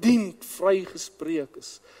onverdiend vrygespreek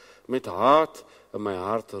is, met haat in my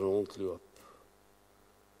hart rondloop,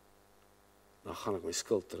 dan gaan ek my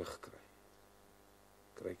skuld terugkry.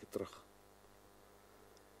 Kry ek dit terug.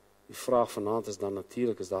 Die vraag vanaand is dan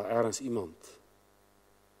natuurlik, is daar ergens iemand,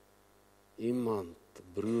 'n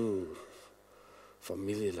broer,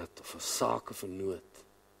 familielid of 'n sakevernoot,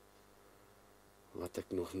 wat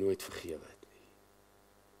ek nog nooit vergewe het nie.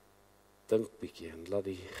 Dink bietjie en laat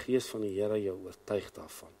die Gees van die Here jou oortuig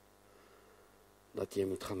daarvan, dat jy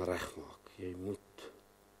moet gaan regmaak, jy moet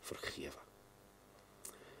vergewe.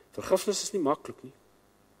 Vergifnis is nie maklik nie.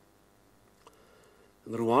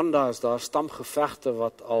 In Rwanda is daar stamgevegte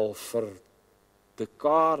wat al vir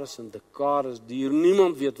dekades en dekades duur,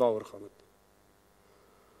 niemand weet waaroor gaan dit.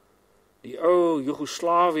 Die ou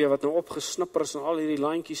Joegoslawië wat nou opgesnipper is en al hierdie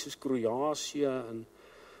landjies soos Kroatië en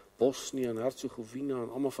Bosnië en Herzegovina en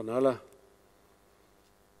almal van hulle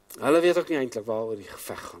weet ook nie eintlik waaroor die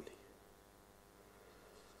geveg gaan nie.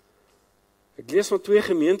 Ek lees van 2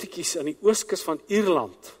 gemeentetjies aan die ooskus van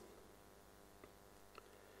Ierland.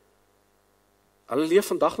 Hulle leef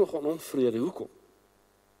vandag nog in onvrede. Hoekom?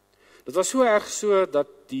 Dit was so erg so dat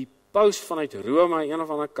die paus vanuit Rome, een of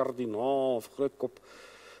ander kardinaal of grootkop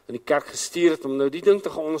in die kerk gestuur het om nou die ding te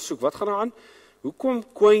gaan ondersoek. Wat gaan daar aan? Hoe kom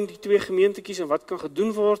kwyn die twee gemeentetjies en wat kan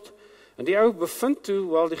gedoen word? En die ou bevind toe,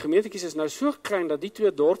 wel die gemeentetjies is nou so klein, dat die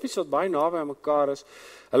twee dorpies wat baie naby aan mekaar is,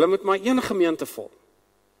 hulle moet maar een gemeente vorm.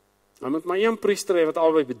 Hulle moet maar een priester hê wat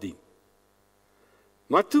albei bedien.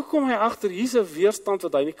 Maar toe kom hy agter, hier's 'n weerstand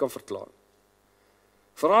wat hy nie kan verklaar.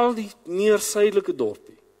 Veral die meer suidelike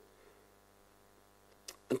dorpie.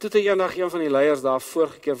 En toe het hy eendag een van die leiers daar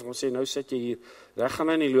voorgekeer vir hom sê, nou sit jy hier, reg gaan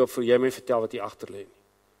nou nie loop vir jy my vertel wat hier agter lê nie.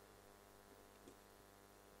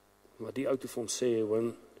 Maar die ou toe vir hom sê,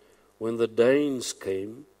 when the Danes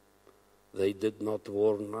came, they did not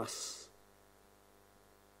warn us.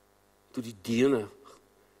 Toe die Dene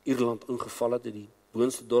Ierland ingeval het die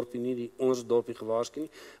boonste dorpie nie, die onderste dorpie gewaarsku nie,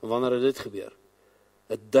 en wanneer het dit gebeur?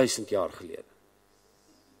 1000 jaar gelede.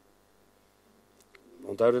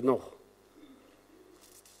 Onthou dit nog.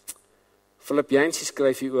 Filippense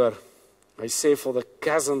skryf hier oor, hy sê, for the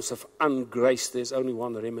chasms of ungrace, there's only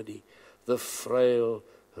one remedy, the frail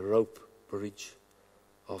rope bridge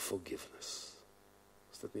of forgiveness.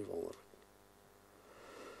 Is dit nie wonderlik?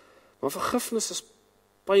 Maar vergifnis is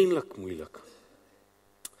pynlik moeilik.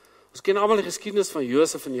 Ons ken almal die geskiedenis van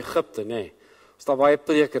Josef in Egipte, nê? Ons het daar baie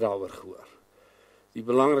preke daaroor gehoor. Die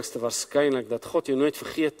belangrikste waarskynlik dat God jou nooit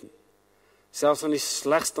vergeet nie. Selfs in die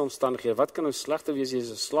slegste omstandighede. Wat kan nou slegter wees? Jy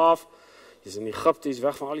is 'n slaaf, jy is in Egipte, jy is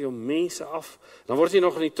weg van al jou mense af. Dan word jy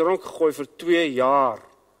nog in die tronk gegooi vir 2 jaar.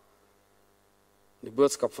 Die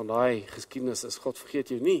boodskap van daai geskiedenis is, God vergeet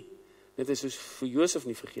jou nie. Net as soos vir Josef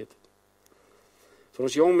nie vergeet het. Vir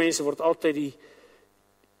ons jong mense word altyd die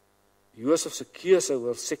Josef se keuse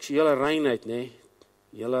oor seksuele reinheid, nê?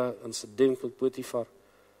 Hele insident met Potifar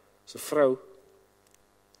se vrou.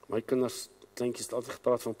 My kinders, kleintjies het altyd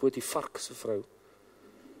gepraat van Potifar se vrou.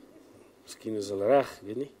 Miskien is hulle reg,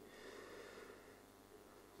 weet nie.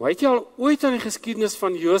 Maar het jy al ooit aan die geskiedenis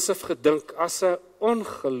van Josef gedink as 'n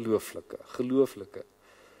gelooflike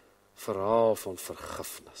verhaal van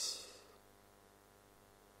vergifnis?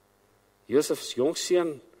 Josef se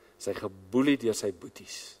jongseun, sy geboelie deur sy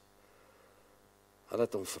boeties. Hulle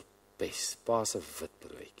het hom verpes, pa se wit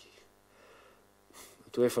broodjie.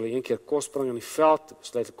 Toe hy vir hulle een keer kos bring in die veld,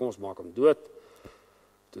 besluit hy, kom ons maak hom dood.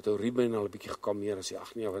 Toe het ou Ruben al 'n bietjie gekalmeer en sê,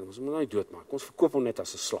 ag nee, ons moet hom nie doodmaak, ons verkoop hom net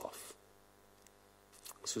as 'n slaaf.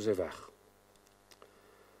 Soos hy weg.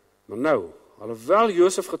 Maar nou, alhoewel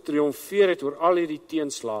Josef getriomfeer het oor al hierdie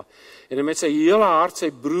teenslae en hy met sy hele hart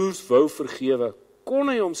sy broers wou vergewe, kon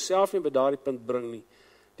hy homself nie by daardie punt bring nie.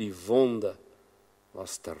 Die wonde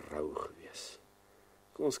was te rou gewees.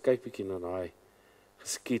 Kom ons kyk bietjie na daai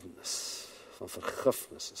geskiedenis van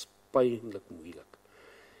vergifnis. Is pynlik moeilik.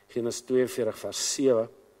 Genesis 42 vers 7.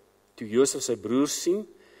 Toe Josef sy broers sien,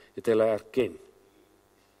 het hy hulle herken.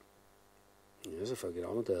 Josef het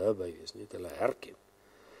daar met 'n hubby wees, nie het hulle herken.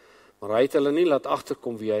 Maar hy het hulle nie laat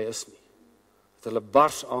agterkom wie hy is nie. Het hulle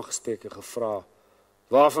bars aangespreek en gevra,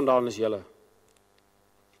 waar vandaan is julle?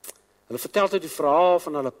 Hulle vertel toe die verhaal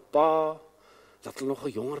van hulle pa, dat hulle nog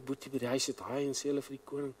 'n jonger boetie by die huis het, hy en sê hulle vir die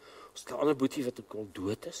koning, ons het 'n ander boetie wat ook al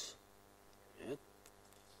dood is. Ja.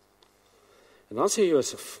 En dan sê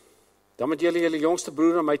Josef, dan moet julle julle jongste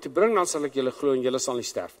broer na my toe bring, dan sal ek julle glo en julle sal nie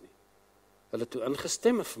sterf nie. Hulle toe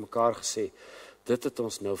ingestem en vir mekaar gesê, dit het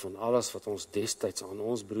ons nou van alles wat ons destyds aan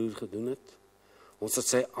ons broer gedoen het. Ons het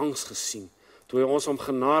sy angs gesien, toe hy ons om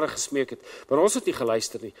genade gesmeek het, maar ons het nie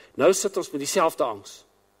geluister nie. Nou sit ons met dieselfde angs.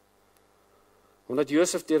 Omdat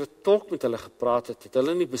Josef deur 'n tolk met hulle gepraat het, het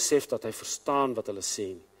hulle nie besef dat hy verstaan wat hulle sê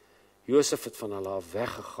nie. Josef het van hulle af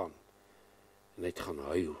weggegaan en hy het gaan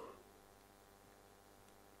huil.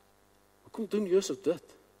 Hoekom doen Josef dit?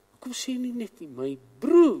 Hoekom sê hy nie net nie, my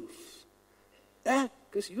broers? Ek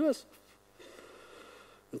is Josef.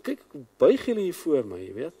 En kyk, hoe buig julle hier voor my,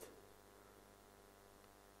 jy weet?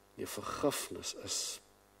 Die vergifnis is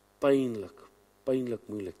pynlik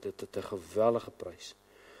moeilik. Dit het 'n geweldige prys.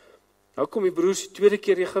 Nou kom die broers die tweede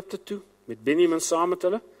keer Egipte toe, met Benjamin saam met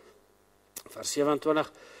hulle. Vers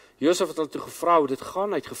 27, Josef het hulle toe gevra hoe dit gaan.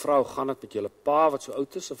 Hy het gevra, hoe gaan dit met julle pa, wat so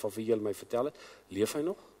oud is, of van wie julle my vertel het? Leef hy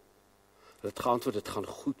nog? Hulle het geantwoord, dit gaan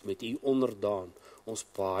goed met u onderdaan. Ons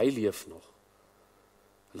pa, hy leef nog.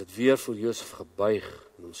 Hulle het weer voor Josef gebuig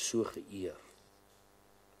en hom so geëer.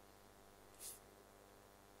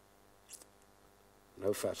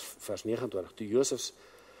 Nou vers 29, toe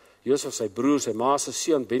Josef sy broer, sy ma se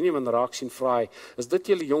seun Benjamin raak sien, vra hy, is dit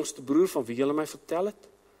julle jongste broer van wie julle my vertel het?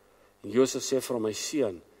 En Josef sê vir hom, my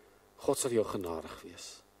seun, God sal jou genadig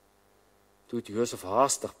wees. Toe het Josef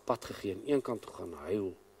haastig pad gegee en een kant toe gaan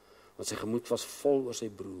huil, want sy gemoed was vol oor sy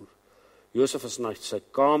broer. Josef is na sy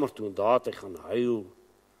kamer toe en daar het hy gaan huil.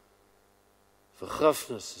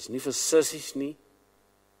 Vergifnis is nie vir sissies nie.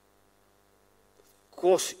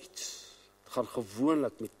 Kos iets. Het gaan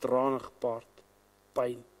gewoonlik met trane gepaard,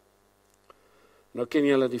 pyn. Nou ken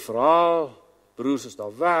julle die verhaal, broers is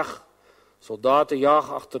daar weg, soldate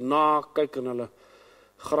jaag agterna, kyk in hulle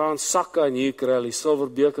graansakke en hier kry hulle die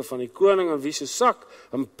silverbeker van die koning en wie se sak?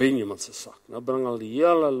 In Benjamin se sak. Nou bring hulle die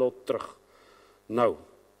hele lot terug. Nou,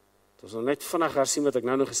 dit was nou net vinnig hersien wat ek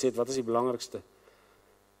nou gesê het, wat is die belangrikste?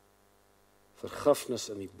 Vergifnis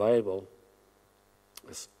in die Bybel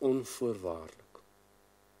is onvoorwaardelik.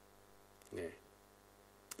 Nee.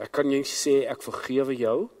 Ek kan nie sê ek vergewe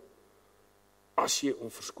jou as jy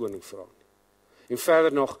om verskoning vra nie. En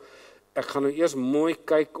verder nog, ek gaan nou eers mooi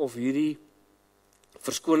kyk of hierdie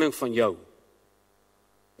verskoning van jou,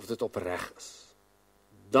 of dit opreg is.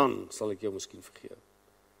 Dan sal ek jou miskien vergewe.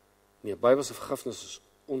 Nee, Bybelse vergifnis is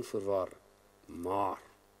onvoorwaardelik. Maar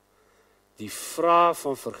die vraag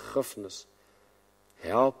van vergifnis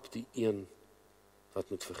help die een wat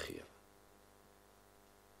moet vergewe.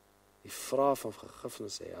 Die vraag van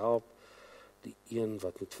vergifnis help die een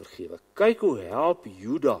wat moet vergewe. Kyk hoe help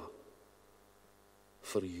Juda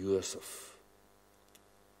vir Josef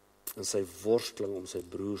in sy worsteling om sy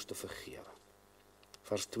broers te vergewe.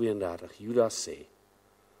 Vers 32, Juda sê,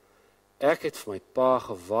 ek het vir my pa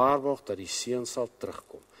gewaarborg dat die seun sal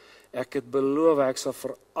terugkom. Ek het beloof, ek sal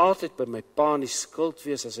vir altyd by my pa in die skuld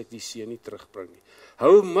wees as ek die seun nie terugbring nie.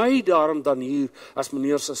 Hou my daarom dan hier as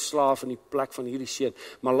meneer se slaaf in die plek van hierdie seun,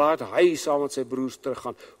 maar laat hy saam met sy broers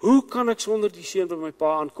teruggaan. Hoe kan ek sonder die seun by my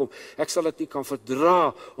pa aankom? Ek sal dit nie kan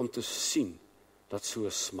verdra om te sien dat so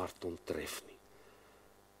 'n smart ontref nie.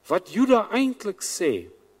 Wat Juda eintlik sê,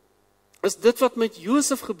 is dit wat met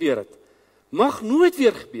Josef gebeur het, mag nooit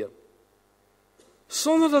weer gebeur.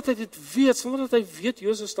 Sonder dat hy dit weet, sonder dat hy weet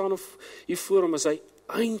Josef staan hier voor hom, is hy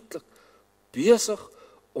eintlik besig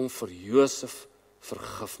om vir Josef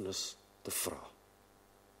vergifnis te vra.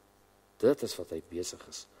 Dit is wat hy besig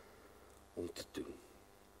is om te doen.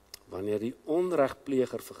 Wanneer die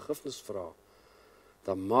onregpleger vergifnis vra,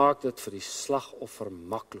 dan maak dit vir die slagoffer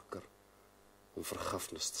makliker om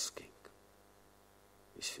vergifnis te skenk.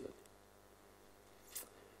 Wie sê dit?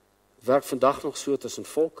 Werk vandag nog so tussen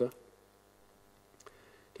volke.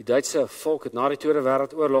 Die Duitse volk het na die Tweede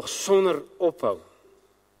Wêreldoorlog sonder ophou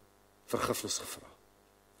vergifnis gevra.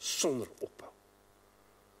 Sonder ophou.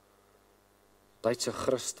 Duitse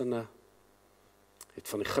Christene het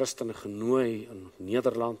van die Christene genooi in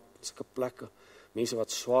Nederland, sulke plekke. Mense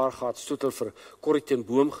wat swaar gehad, stoot hulle vir Corrie ten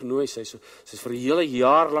Boom genooi. Sy is vir 'n hele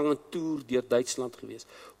jaar lange toer deur Duitsland gewees.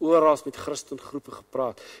 Oral met Christengroepe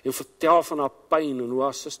gepraat en vertel van haar pyn en hoe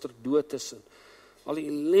haar suster dood is en al die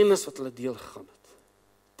ellendes wat hulle deel gegaan het.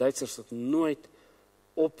 Duitsers het nooit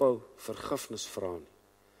ophou vergifnis vra nie.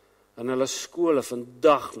 In hulle skole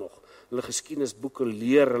vandag nog, hulle geskiedenisboeke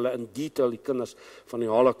leer hulle in detail die kinders van die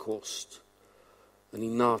Holocaust, in die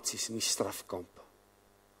nasies, in die strafkampe.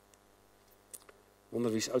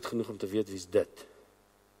 Wonder wie is oud genoeg om te weet wie is dit?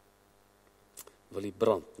 Willy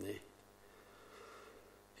Brandt, nee.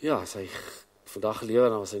 Ja, as hy vandag gelewe,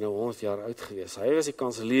 dan was hy nou 100 jaar oud gewees. Hy was die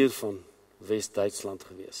kanselier van West-Duitsland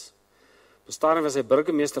gewees. Bestaan was hy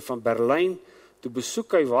burgemeester van Berlyn, toe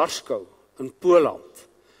besoek hy Warskau in Poland,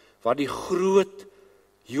 waar die groot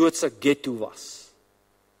Joodse ghetto was.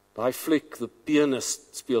 Daai fliek, The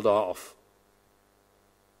Pianist, speel daar af.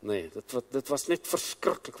 Nee, dit was net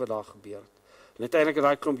verskriklik wat daar gebeur het. En uiteindelik het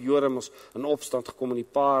daai klomp Jode mos in opstand gekom en die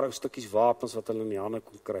paar ou stukkies wapens wat hulle in die hande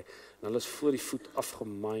kon kry. En hulle is voor die voet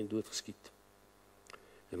afgemaai en doodgeskiet.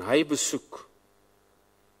 En hy besoek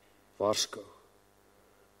Warskau.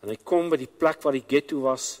 En hy kom by die plek waar die ghetto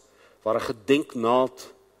was, waar 'n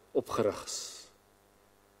gedenknaald opgerig is.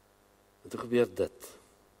 En toe gebeur dit.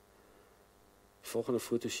 Die volgende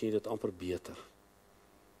foto sien jy dit amper beter.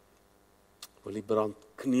 Willy Brandt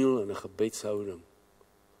kniel in 'n gebedshouding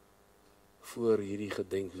voor hierdie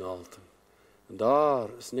gedenknaald. En daar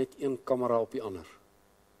is net een kamera op die ander.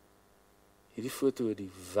 Hierdie foto het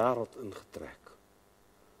die wêreld ingetrek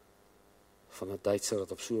van 'n Duitser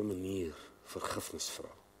wat op so 'n manier vergifnis vra.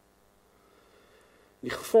 Die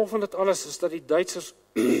gevolg van dit alles is dat die Duitsers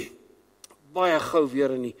baie gou weer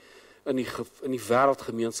in die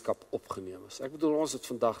wêreldgemeenskap opgeneem is. Ek bedoel, ons het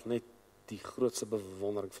vandag net die grootste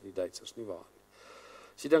bewondering vir die Duitsers, nie waar nie.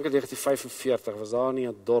 As jy dink aan 1945, was daar nie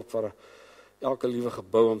 'n dorp waar elke liewe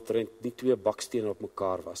gebou omtrent nie 2 bakstene op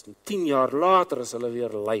mekaar was nie. 10 jaar later is hulle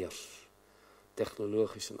weer leiers,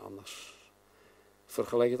 tegnologies en anders.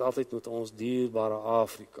 Vergelyk dit altyd met ons dierbare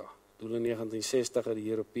Afrika. Toen in 1960 het die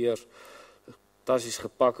Europeërs tassies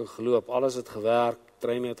gepak en geloop, alles het gewerk,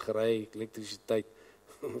 treine het gery, elektrisiteit,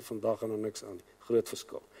 vandag gaan er niks aan nie, groot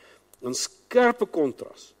verskil. In skerpe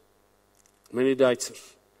kontras met die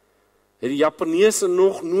Duitsers het die Japaneese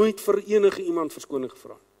nog nooit vir enige iemand verskoning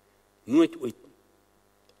gevra. Nooit ooit.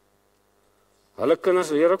 Hulle kinders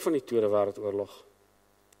leer ook van die Tweede Wêreldoorlog.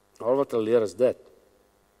 Al wat hulle leer is dit.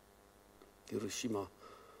 Hiroshima,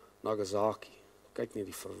 Nagasaki. Kyk net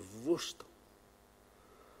die verwoesting.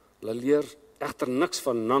 Hulle leer egter niks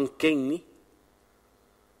van Nanking nie.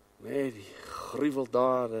 Nee, die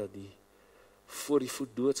gruweldade, die voor die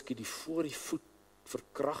voet doodskiet, die voor die voet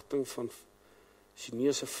verkrachting van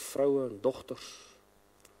Chinese vroue en dogters.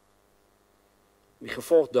 Die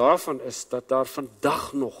gevolg daarvan is dat daar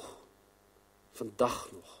vandag nog,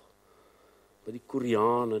 by die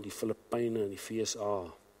Koreane, die Filippyne en die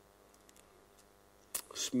VSA,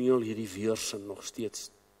 smeel hierdie weerstand nog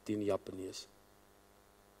steeds teen die Japaneese.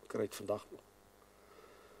 Kry dit vandag nog.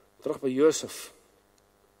 Terug by Josef.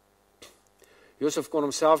 Josef kon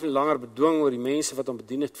homself nie langer bedwing oor die mense wat hom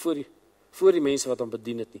bedien het, voor die mense wat hom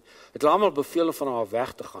bedien het nie. Het almal beveel om van hom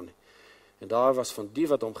weg te gaan nie. En daar was van die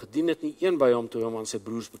wat hom gedien het nie een by hom toe hom aan sy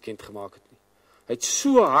broers bekend gemaak het nie. Hy het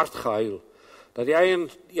so hard gehuil, dat die eie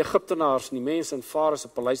Egiptenaars en die mense in Farao se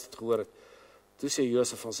paleis het gehoor het. Toe sê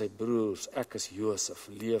Josef aan sy broers, ek is Josef,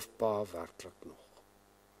 leef pa werklik nog.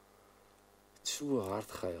 Het so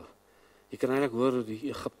hard gehuil. Jy kan eintlik hoor hoe die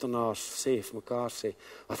Egiptenaars sê, vir mekaar sê,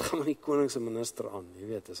 wat gaan met die koning se minister aan? Jy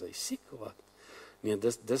weet, is hy siek of wat? Nee,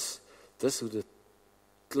 dis hoe dit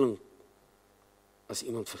klink as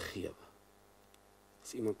iemand vergewe.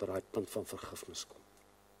 As iemand by daai punt van vergifnis kom.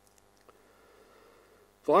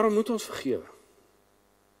 Waarom moet ons vergewe?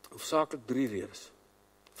 Hoofsaaklik 3 redes.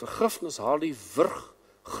 Vergifnis haal die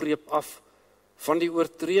wurggreep af van die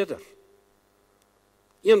oortreder.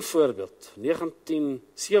 Een voorbeeld,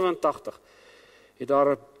 1987 het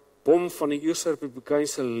daar 'n bom van die Ierse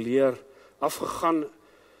Republikeinse leer afgegaan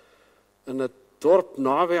in 'n dorp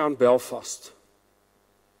naby aan Belfast.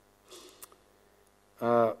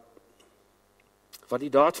 Wat die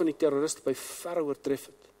daad van die terroriste by verre oortref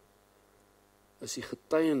het, is die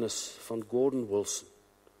getuienis van Gordon Wilson.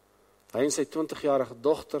 Hy en sy 20-jarige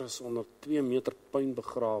dogter is onder 2 meter puin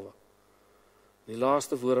begrawe. Die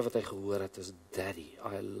laaste woorde wat hy gehoor het is, Daddy,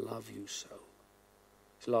 I love you so.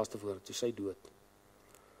 Dis die laaste woorde, toe sy dood.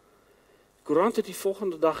 Die koerant het die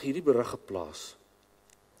volgende dag hierdie berig geplaas.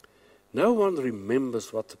 No one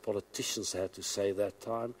remembers what the politicians had to say that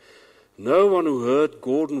time. No one who heard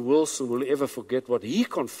Gordon Wilson will ever forget what he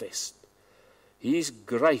confessed. His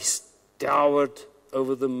grace towered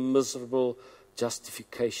over the miserable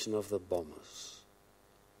justification of the bombers.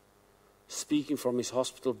 Speaking from his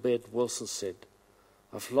hospital bed, Wilson said,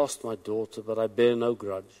 I've lost my daughter, but I bear no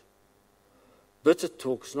grudge. Bitter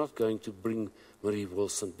talk is not going to bring Marie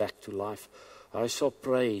Wilson back to life. I shall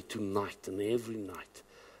pray tonight and every night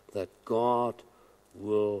that God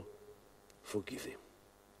will forgive him.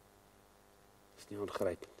 Dis nie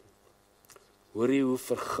aangrypend. Hoor jy hoe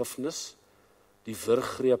vergifnis die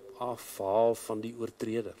wurggreep afhaal van die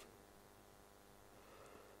oortreder?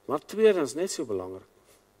 Maar tweedens, net so belangrik,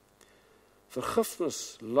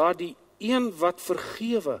 vergifnis laat die een wat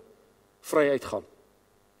vergewe vry uitgaan.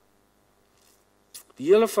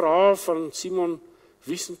 Die hele verhaal van Simon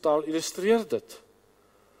Wiesenthal illustreer dit.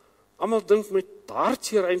 Almal dink met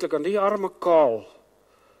hartseer eintlik aan die arme Kaal,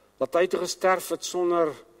 dat hy toe gesterf het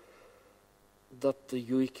sonder dat die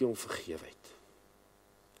joetjie hom vergewe het.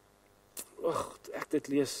 Ek dit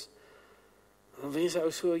lees, dan wens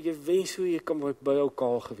hy so, jy wens hoe jy kan by jou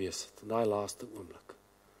Kaal gewees het, in daai laaste oomblik.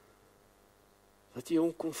 Dat jy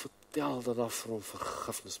hom kon vertel dat daar vir hom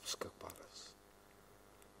vergifnis beskikbaar is.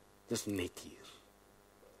 Dis net hier.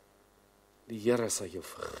 Die Here sal jou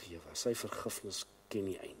vergewe, sy vergifnis ken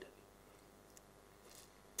nie einde nie.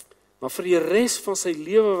 Maar vir die res van sy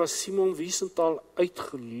lewe was Simon Wiesenthal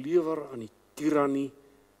uitgelewer aan die tirannie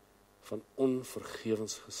van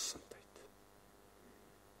onvergewensgesindheid.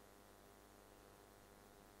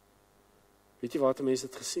 Weet jy waar het mense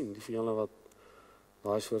dit gesien? Die van julle wat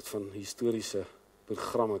daai soort van historiese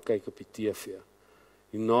programme kyk op die TV.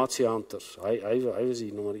 Die Nazi Hunters, hy was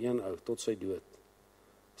die nommer 1 ou tot sy dood.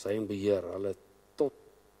 Sy in beheer, hulle tot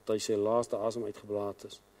hy sy laaste asem uitgeblaas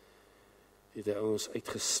is, het hy ouens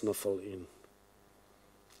uitgesniffel en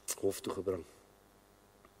hof toe gebring.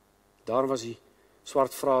 Daar was die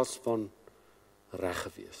swart vraagspan reg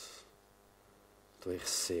gewees. Toe hy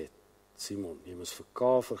gesê het, Simon, jy moes vir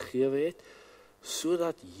Kaal vergewe het,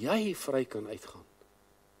 sodat jy vry kan uitgaan.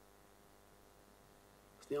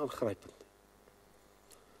 Dis nie aangrypend.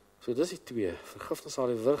 So dis die 2, vergifnis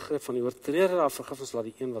laat die wurggreep van die oortreder af, vergifnis laat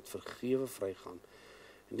die een wat vergewe vrygaan.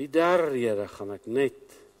 En die derde rede gaan ek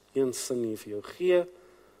net een sin hier vir jou gee,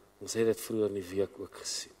 ons het dit vroeër in die week ook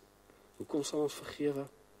gesien. Hoekom sal ons vergewe?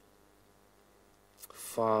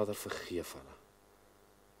 Vader, vergeef hulle,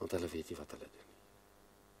 want hulle weet nie wat hulle doen nie.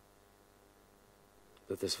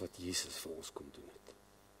 Dit is wat Jesus vir ons kom doen het.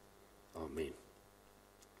 Amen.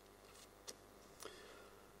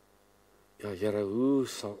 Ja, Here, hoe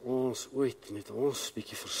sal ons ooit met ons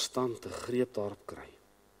bietjie verstand 'n greep daarop kry?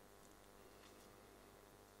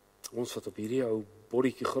 Ons wat op hierdie ou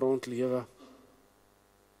boddiekie grond lewe,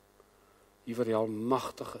 U wat die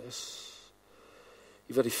almagtige is,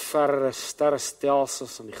 U wat die verre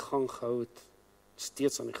sterrestelsels aan die gang gehou het,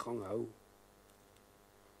 steeds aan die gang hou.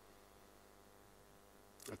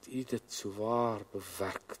 Dat U dit so waar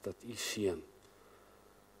bewerk, dat U seun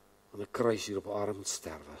aan 'n kruis hier op aarde moet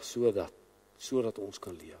sterwe, sodat ons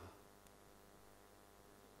kan lewe.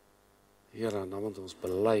 Here, nou moet ons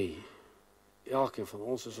bely, elkeen van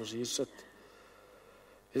ons as ons hier sit,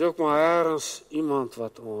 het ook maar ergens iemand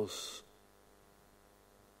wat ons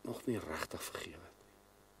nog nie regtig vergewe het.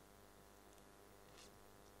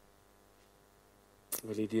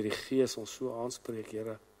 Wil U deur die Gees ons so aanspreek,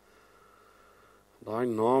 Here, daai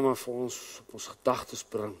name vir ons op ons gedagtes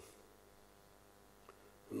bring,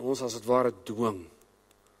 en ons as het ware dwing,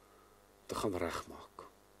 te gaan regmaak,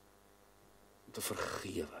 om te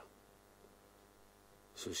vergewe,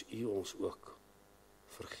 soos U ons ook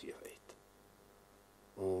vergewe het.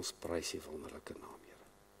 Ons prys U wonderlike naam, Here.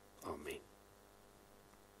 Amen.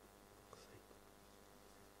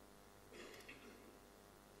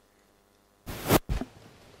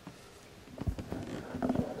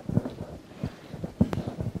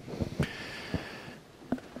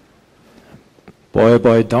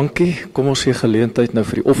 Baie dankie. Kom ons gee geleentheid nou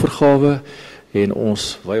vir die offergawe en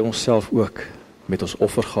ons wy onsself ook met ons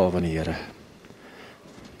offergawe aan die Here.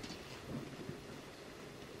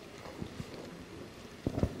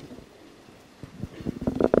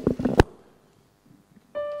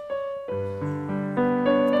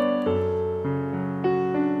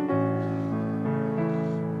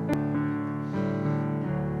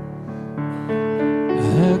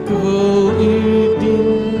 Ek wil U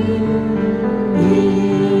dien.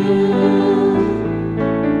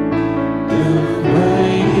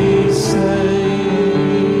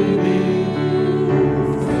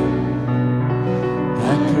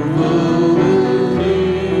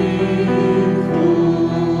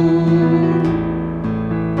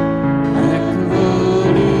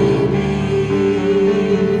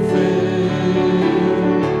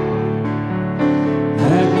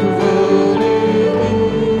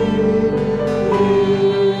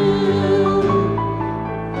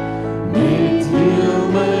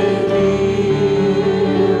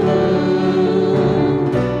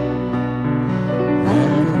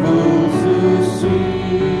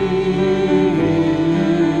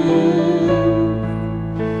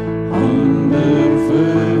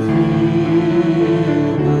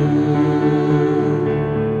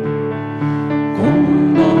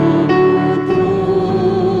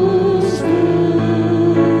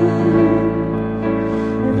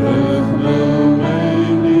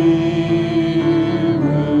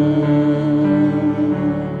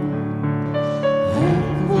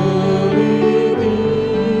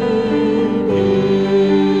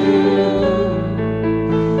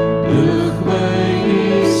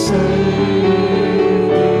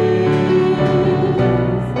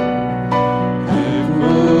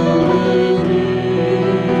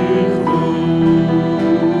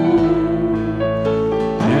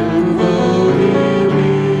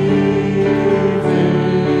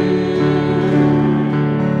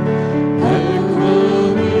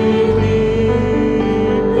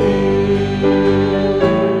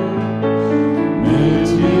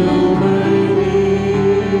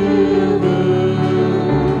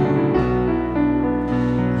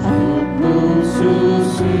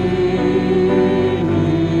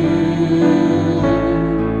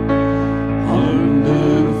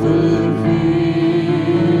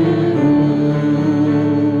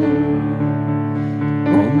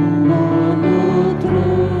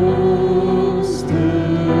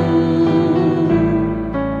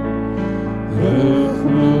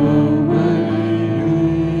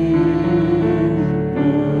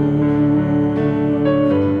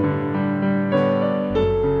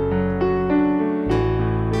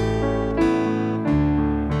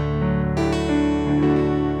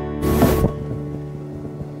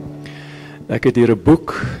 Ek het hier 'n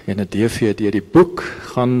boek en 'n DVD. Die boek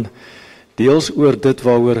gaan deels oor dit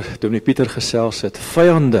waaroor Dominee Pieter gesels het,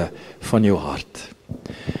 vyande van jou hart.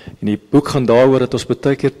 En die boek gaan daaroor dat ons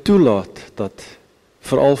baie keer toelaat dat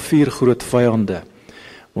veral 4 groot vyande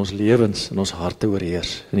ons lewens en ons harte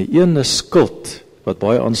oorheers. En die een is skuld, wat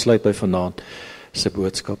baie aansluit by vanaand se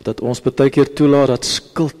boodskap, dat ons baie keer toelaat dat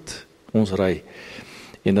skuld ons ry.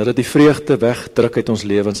 en dat dit die vreugde wegdruk uit ons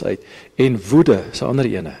lewens uit. En woede is 'n ander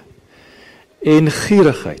ene. En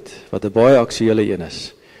gierigheid, wat 'n baie aktuele een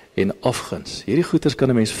is. En afguns. Hierdie goeters kan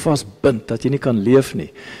 'n mens vasbind, dat jy nie kan leef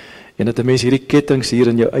nie. En dat 'n mens hierdie kettinge hier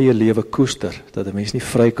in jou eie lewe koester, dat 'n mens nie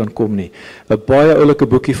vry kan kom nie. 'n Baie oulike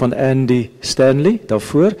boekie van Andy Stanley,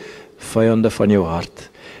 daarvoor, Vyande van jou hart.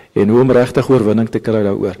 En hoe om regtig oorwinning te kry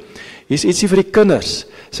daaroor. Hier's ietsie vir die kinders.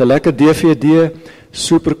 'n lekker DVD,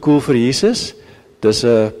 super cool vir Jesus. Dis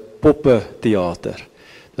 'n poppe teater.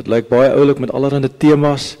 Dit lyk baie oulik met allerlei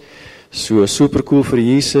temas. So super cool vir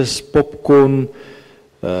Jesus, popcorn,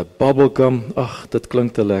 bubblegum. Ag, dit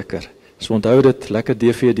klink te lekker. So onthou dit, lekker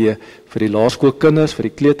DVD vir die laerskoolkinders, vir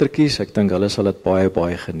die kleutertjies. Ek dink hulle sal dit baie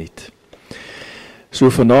baie geniet. So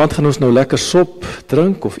vanaand gaan ons nou lekker sop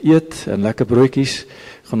drink of eet en lekker broodjies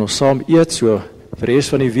gaan ons saam eet. So vir die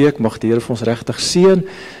res van die week mag die Here vir ons regtig seën,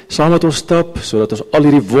 saam met ons stap, sodat ons al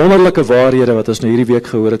hierdie wonderlike waarhede wat ons nou hierdie week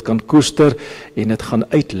gehoor het kan koester en dit gaan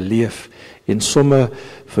uitleef en somme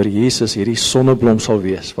vir Jesus hierdie sonneblom sal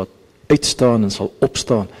wees wat uitstaan en sal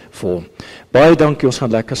opstaan vir hom. Baie dankie, ons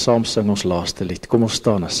gaan lekker saam sing ons laaste lied. Kom ons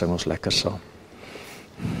staan en sing ons lekker saam.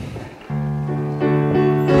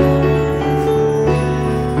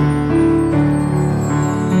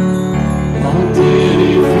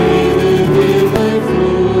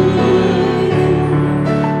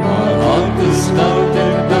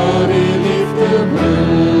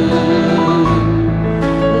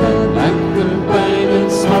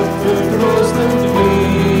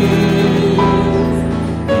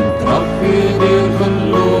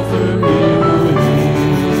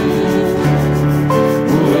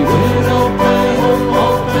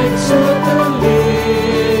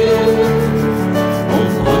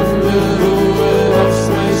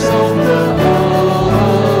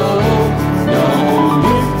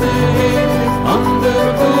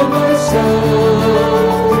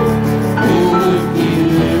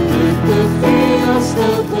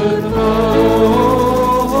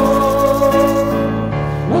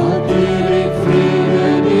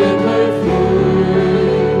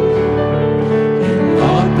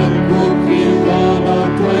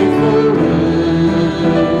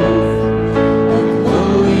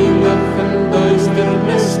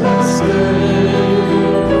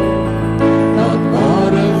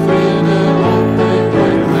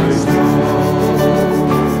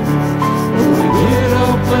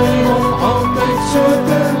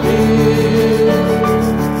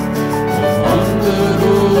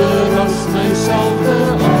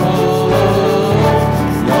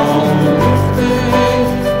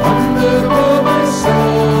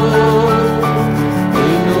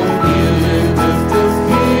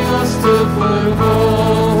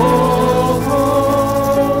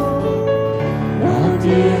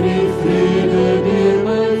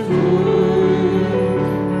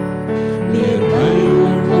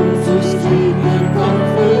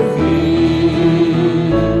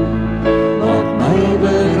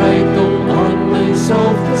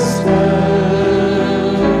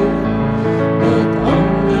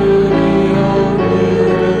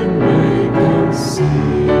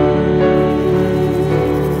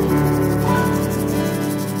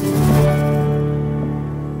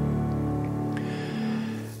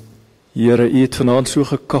 Here, U het vanaand so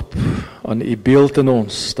gekap aan U beeld in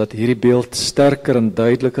ons, dat hierdie beeld sterker en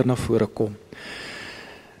duideliker na vore kom.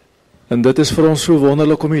 En dit is vir ons so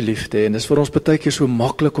wonderlik om U lief te hê, en dit is vir ons baie keer so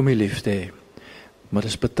maklik om U lief te hê. Maar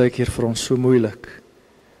dit is baie keer vir ons so moeilik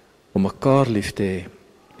om mekaar lief te hê.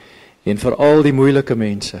 En vir al die moeilike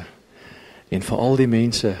mense, en vir al die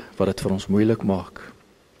mense wat dit vir ons moeilik maak.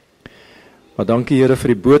 Maar dankie Here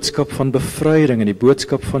vir die boodskap van bevryding en die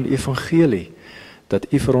boodskap van evangelie, dat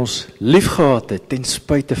U vir ons lief gehad het, ten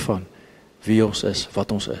spyte van wie ons is,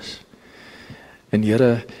 wat ons is. En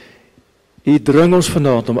Here, U dring ons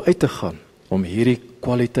vanaand om uit te gaan, om hierdie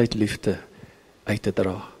kwaliteit liefde uit te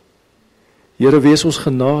dra. Here, wees ons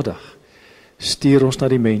genadig, stuur ons na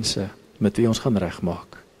die mense, met wie ons gaan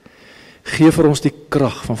regmaak. Geef vir ons die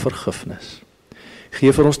krag van vergifnis.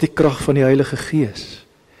 Geef vir ons die krag van die Heilige Gees.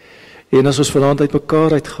 En as ons vanaand uit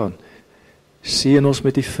mekaar uitgaan, seën ons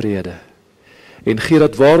met die vrede. En gee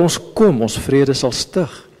dat waar ons kom, ons vrede sal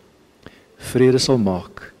stig. Vrede sal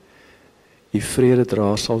maak. U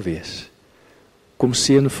vrededraer sal wees. Kom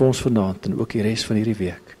seën vir ons vanaand en ook die res van hierdie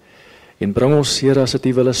week. En bring ons, Here, as dit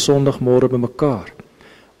U wil, 'n Sondagmôre bymekaar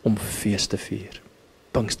om fees te vier.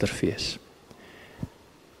 Pinksterfees.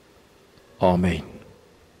 Amen.